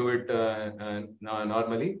when we do it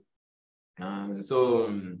normally. So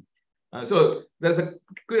there's a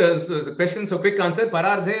question, so quick answer.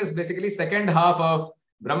 Parardhe is basically second half of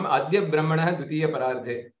Adya Brahmana Dvitiya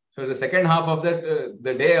Parardhe. So the second half of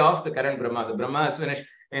the day of the current Brahma. The Brahma is finished.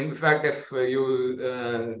 In fact, if you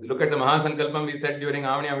look at the Mahasankalpam we said during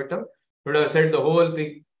Avani Avittam, would have said the whole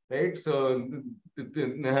thing, right? So,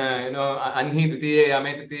 Anhi Dutiye,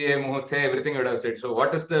 Yame Dutiye, Muhurthe, everything would have said. So,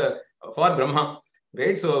 what is for Brahma,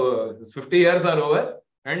 right? So, 50 years are over,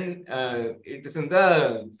 and it is in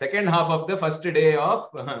the second half of the first day of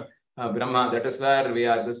Brahma. That is where we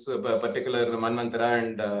are, this particular Manvantara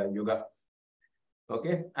and Yuga.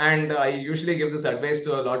 Okay, and I usually give this advice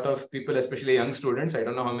to a lot of people, especially young students. I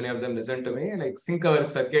don't know how many of them listen to me. Like, sync our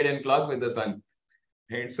circadian clock with the sun.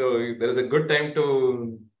 Right? So there is a good time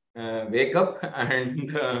to wake up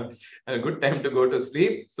and a good time to go to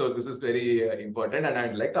sleep. So this is very important, and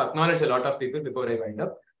I'd like to acknowledge a lot of people before I wind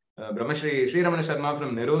up. Brahmashri Sri Ramana Sharma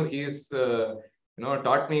from Nerur, he's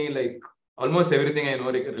taught me like almost everything I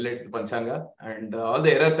know related to Panchanga, and all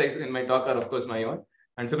the errors in my talk are of course my own.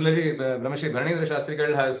 And similarly, Brahmashri Bharanidra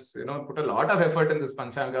Shastrikal has put a lot of effort in this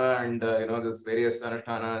Panchanga and this various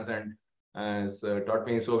Anushtanas, and has taught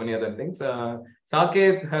me so many other things.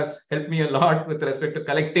 Saket has helped me a lot with respect to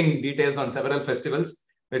collecting details on several festivals,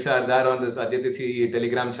 which are there on this Adyatithi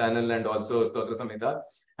Telegram channel and also Stotra Samhita.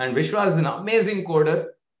 And Vishwa is an amazing coder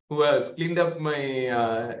who has cleaned up my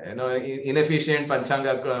inefficient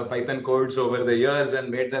Panchanga Python codes over the years and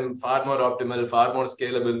made them far more optimal, far more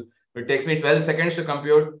scalable. It takes me 12 seconds to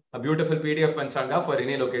compute a beautiful PDF Panchanga for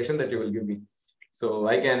any location that you will give me. So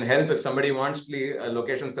I can help if somebody wants a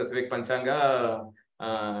location-specific Panchanga.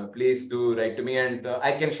 Please do write to me, and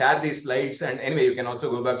I can share these slides. And anyway, you can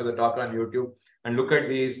also go back to the talk on YouTube and look at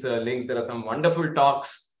these links. There are some wonderful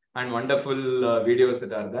talks and wonderful videos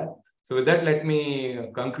that are there. So with that, let me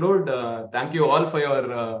conclude. Thank you all for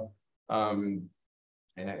your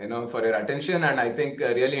for your attention, and I think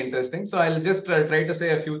really interesting. So I'll just try to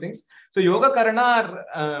say a few things. So Yoga Karana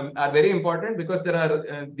are very important because there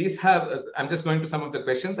are these have. I'm just going to some of the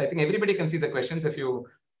questions. I think everybody can see the questions.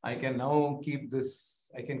 I can now keep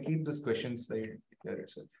this. I can keep this question slide there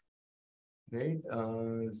itself, right?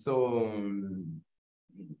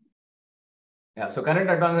 Yeah, so current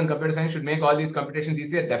advance in computer science should make all these computations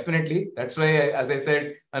easier. Definitely. That's why, as I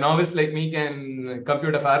said, a novice like me can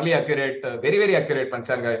compute a fairly accurate, very, very accurate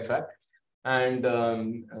Panchanga, in fact. And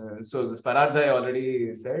so this Parardha I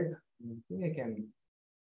already said. I can.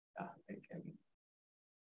 I can.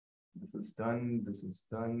 This is done. This is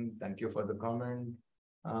done. Thank you for the comment.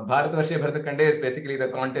 Bharatvarsha Bharatakande is basically the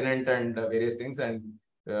continent and various things, and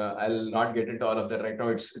I'll not get into all of that right now.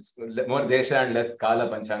 It's more Desha and less Kala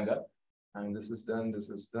Panchanga. And this is done. This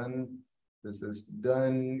is done. This is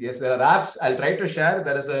done. Yes, there are apps. I'll try to share.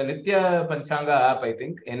 There is a Nitya Panchanga app, I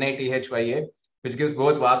think, NITHYA, which gives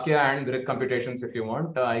both Vakya and Grit computations if you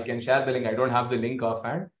want. I can share the link. I don't have the link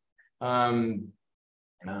offhand.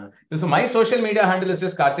 So my social media handle is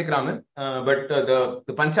just Karthik Raman, but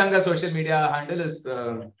the Panchanga social media handle is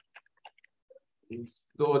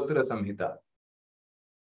Stotra Samhita.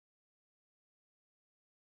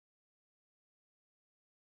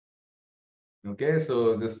 Okay,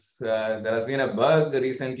 so this there has been a bug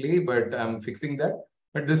recently, but I'm fixing that.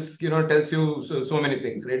 But this, tells you so many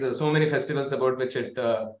things, right? There are so many festivals about which it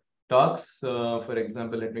talks. For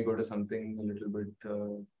example, let me go to something a little bit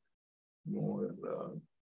more.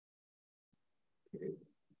 Okay.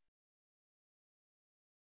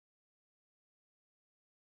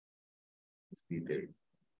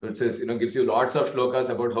 So it says, gives you lots of shlokas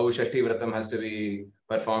about how Shashti Vratam has to be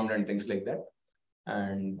performed and things like that.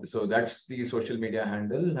 And so that's the social media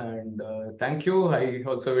handle. And thank you. I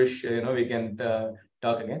also wish we can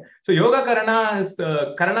talk again. So Yoga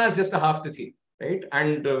Karana is just a half the theme, right?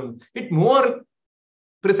 And it more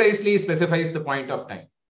precisely specifies the point of time.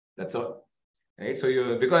 That's all, right?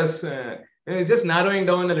 So because it's just narrowing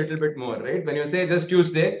down a little bit more, right? When you say just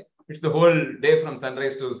Tuesday, it's the whole day from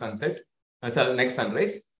sunrise to sunset, next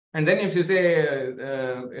sunrise. And then if you say,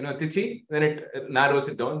 Tithi, then it narrows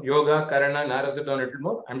it down. Yoga, Karana narrows it down a little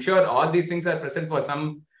more. I'm sure all these things are present for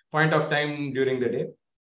some point of time during the day.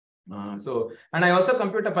 And I also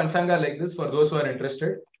compute a Panchanga like this for those who are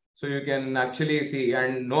interested. So you can actually see,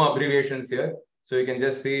 and no abbreviations here. So you can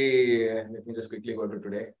just see, let me just quickly go to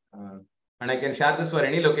today. And I can share this for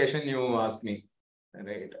any location you ask me,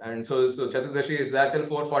 right? And so Chaturdashi is there till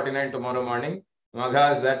 4:49 tomorrow morning.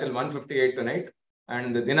 Magha is there till 1:58 tonight.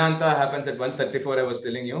 And the Dinanta happens at 1:34, I was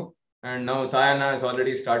telling you. And now Sayana has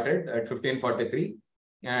already started at 15:43.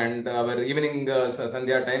 And our evening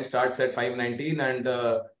Sandhya time starts at 5:19 and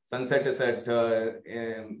sunset is at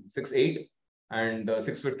 6:08. And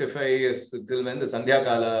 6:55 is till when the Sandhya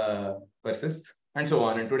Kala persists, and so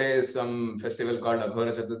on. And today is some festival called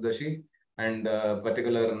Aghora Chaturdashi, and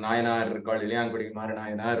particular Nayanar called Ilyankudi Mara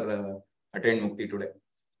Nayanar attained Mukti today.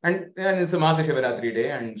 And it's a Masa Shivaratri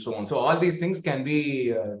day, and so on. So all these things can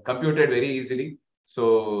be computed very easily.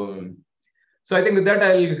 So I think with that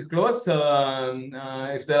I'll close.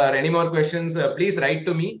 If there are any more questions, please write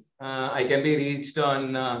to me. I can be reached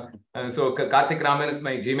on, so Karthik Raman is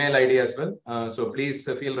my Gmail ID as well. So please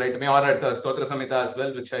feel write to me, or at Stotra Samhita as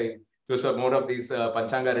well, which I use for more of these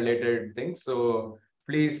Panchanga related things. So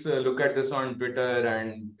please look at this on Twitter,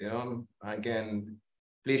 and I can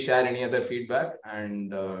please share any other feedback.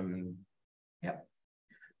 And yeah,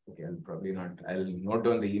 okay, I'll probably not, I'll note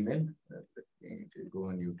down the email. It'll go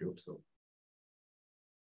on YouTube. So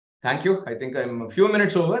thank you. I think I'm a few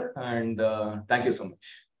minutes over, and thank you so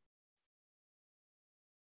much.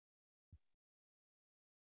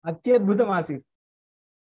 Atyadbhutam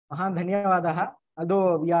Mahan Dhanyavadaha.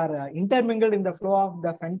 Although we are intermingled in the flow of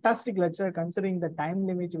the fantastic lecture, considering the time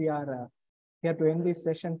limit, we are here to end this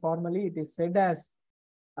session formally. It is said as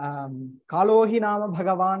Kalohi Nama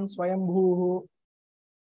Bhagavan Swayambhuhu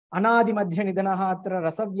Anadi Madhya Nidanaha Atra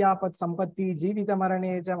Rasavyapat Sampatti Jivita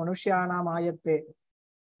Maranecha Manushyanam Ayatte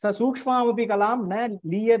Sa Sukshmamupi Kalam Na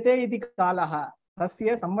Liyate Iti Kalaha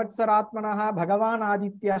Tasya Samvatsaratmanaha Bhagavan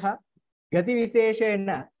Adityaha Gati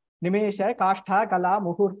Viseshena Nimesha Kashtha Kala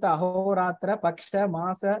Muhurta Ahoratra Paksha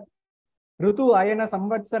Masa Rutu Ayana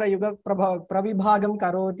Samvatsara Yuga Pravibhagam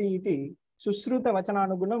Karoti Iti Susruta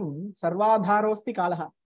Vachananugunam Sarvadharosti Kalaha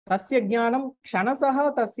Tasya Jnanam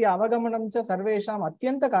Ksanasaha Tasya Avagamanam Cha Sarvesham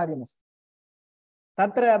Atyanta Karyamas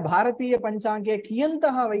Tatra Bharatiya Panchange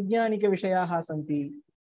Kiyantaha Vaijnanika Vishayaha Santi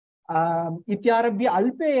Ityarabhya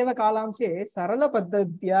Alpe Eva Kalamse Sarala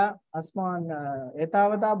Paddhatya Asman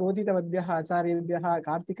Etavata Bodhitavadhyaha Acharyabhyaha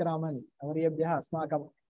Karthik Raman Avaryabhyaha Asmakam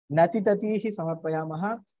Natitatihi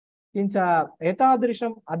Samarpayamaha Kincha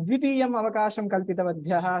Etadrisham Advitiyam Avakasham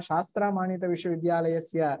Kalpitavadhyaha Shastra Manita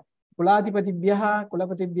Vishwavidyalayasya Kuladipatibhyaha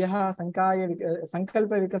Kulapatibhyaha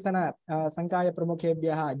Sankalpa Vikasana Sankaya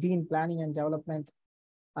Pramukhebhyaha Dean Planning and Development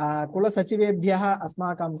Kula Sachivebhyaha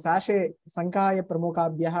Asmakam Sashe Sankaya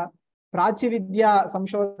Pramukhabhyaha प्राच्यविद्या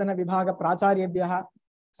संशोधन विभाग प्राचार्येभ्यः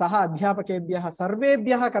सह अध्यापकेभ्यः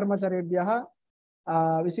सर्वेभ्यः कर्मचारिभ्यः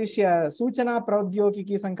विशिष्य सूचना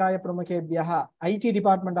प्रौद्योगिकी संकाय प्रमुखेभ्यः IT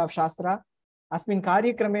department of शास्त्र अस्मिन्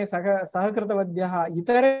कार्यक्रमे सहकृतवद्भ्यः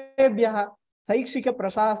इतरेभ्यः शैक्षिक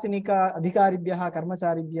प्रशासनिक अधिकारिभ्यः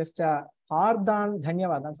कर्मचारिभ्यश्च हार्दान्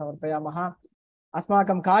धन्यवादान् समर्पयामः।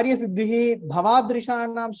 अस्माकं कार्यसिद्धिः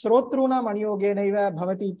भवादृशानां श्रोतॄणाम् अनियोगेनैव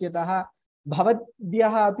भवति इत्यतः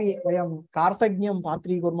भवद्भ्यः अपि वयं कार्तज्ञं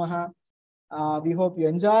पात्रीकुर्मः। We hope you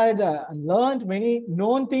enjoyed and learned many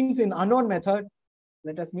known things in unknown method.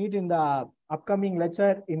 Let us meet in the upcoming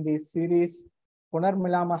lecture in this series.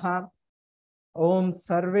 Punarmilamaha. Om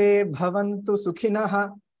sarve bhavantu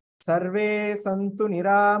sukhinah. Sarve santu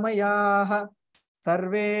niramayah.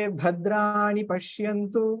 Sarve bhadrani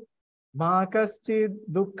pashyantu. Ma kaschid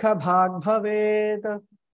dukkha bhag bhavet.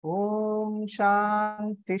 Om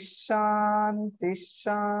shanti shanti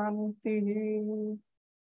shanti.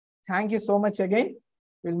 Thank you so much again.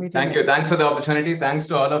 We'll meet you. Thank you. Thanks for the opportunity. Thanks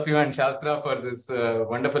to all of you and Shastra for this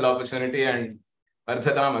wonderful opportunity, and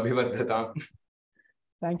Vardhatam Abhivardhatam.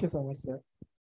 Thank you so much, sir.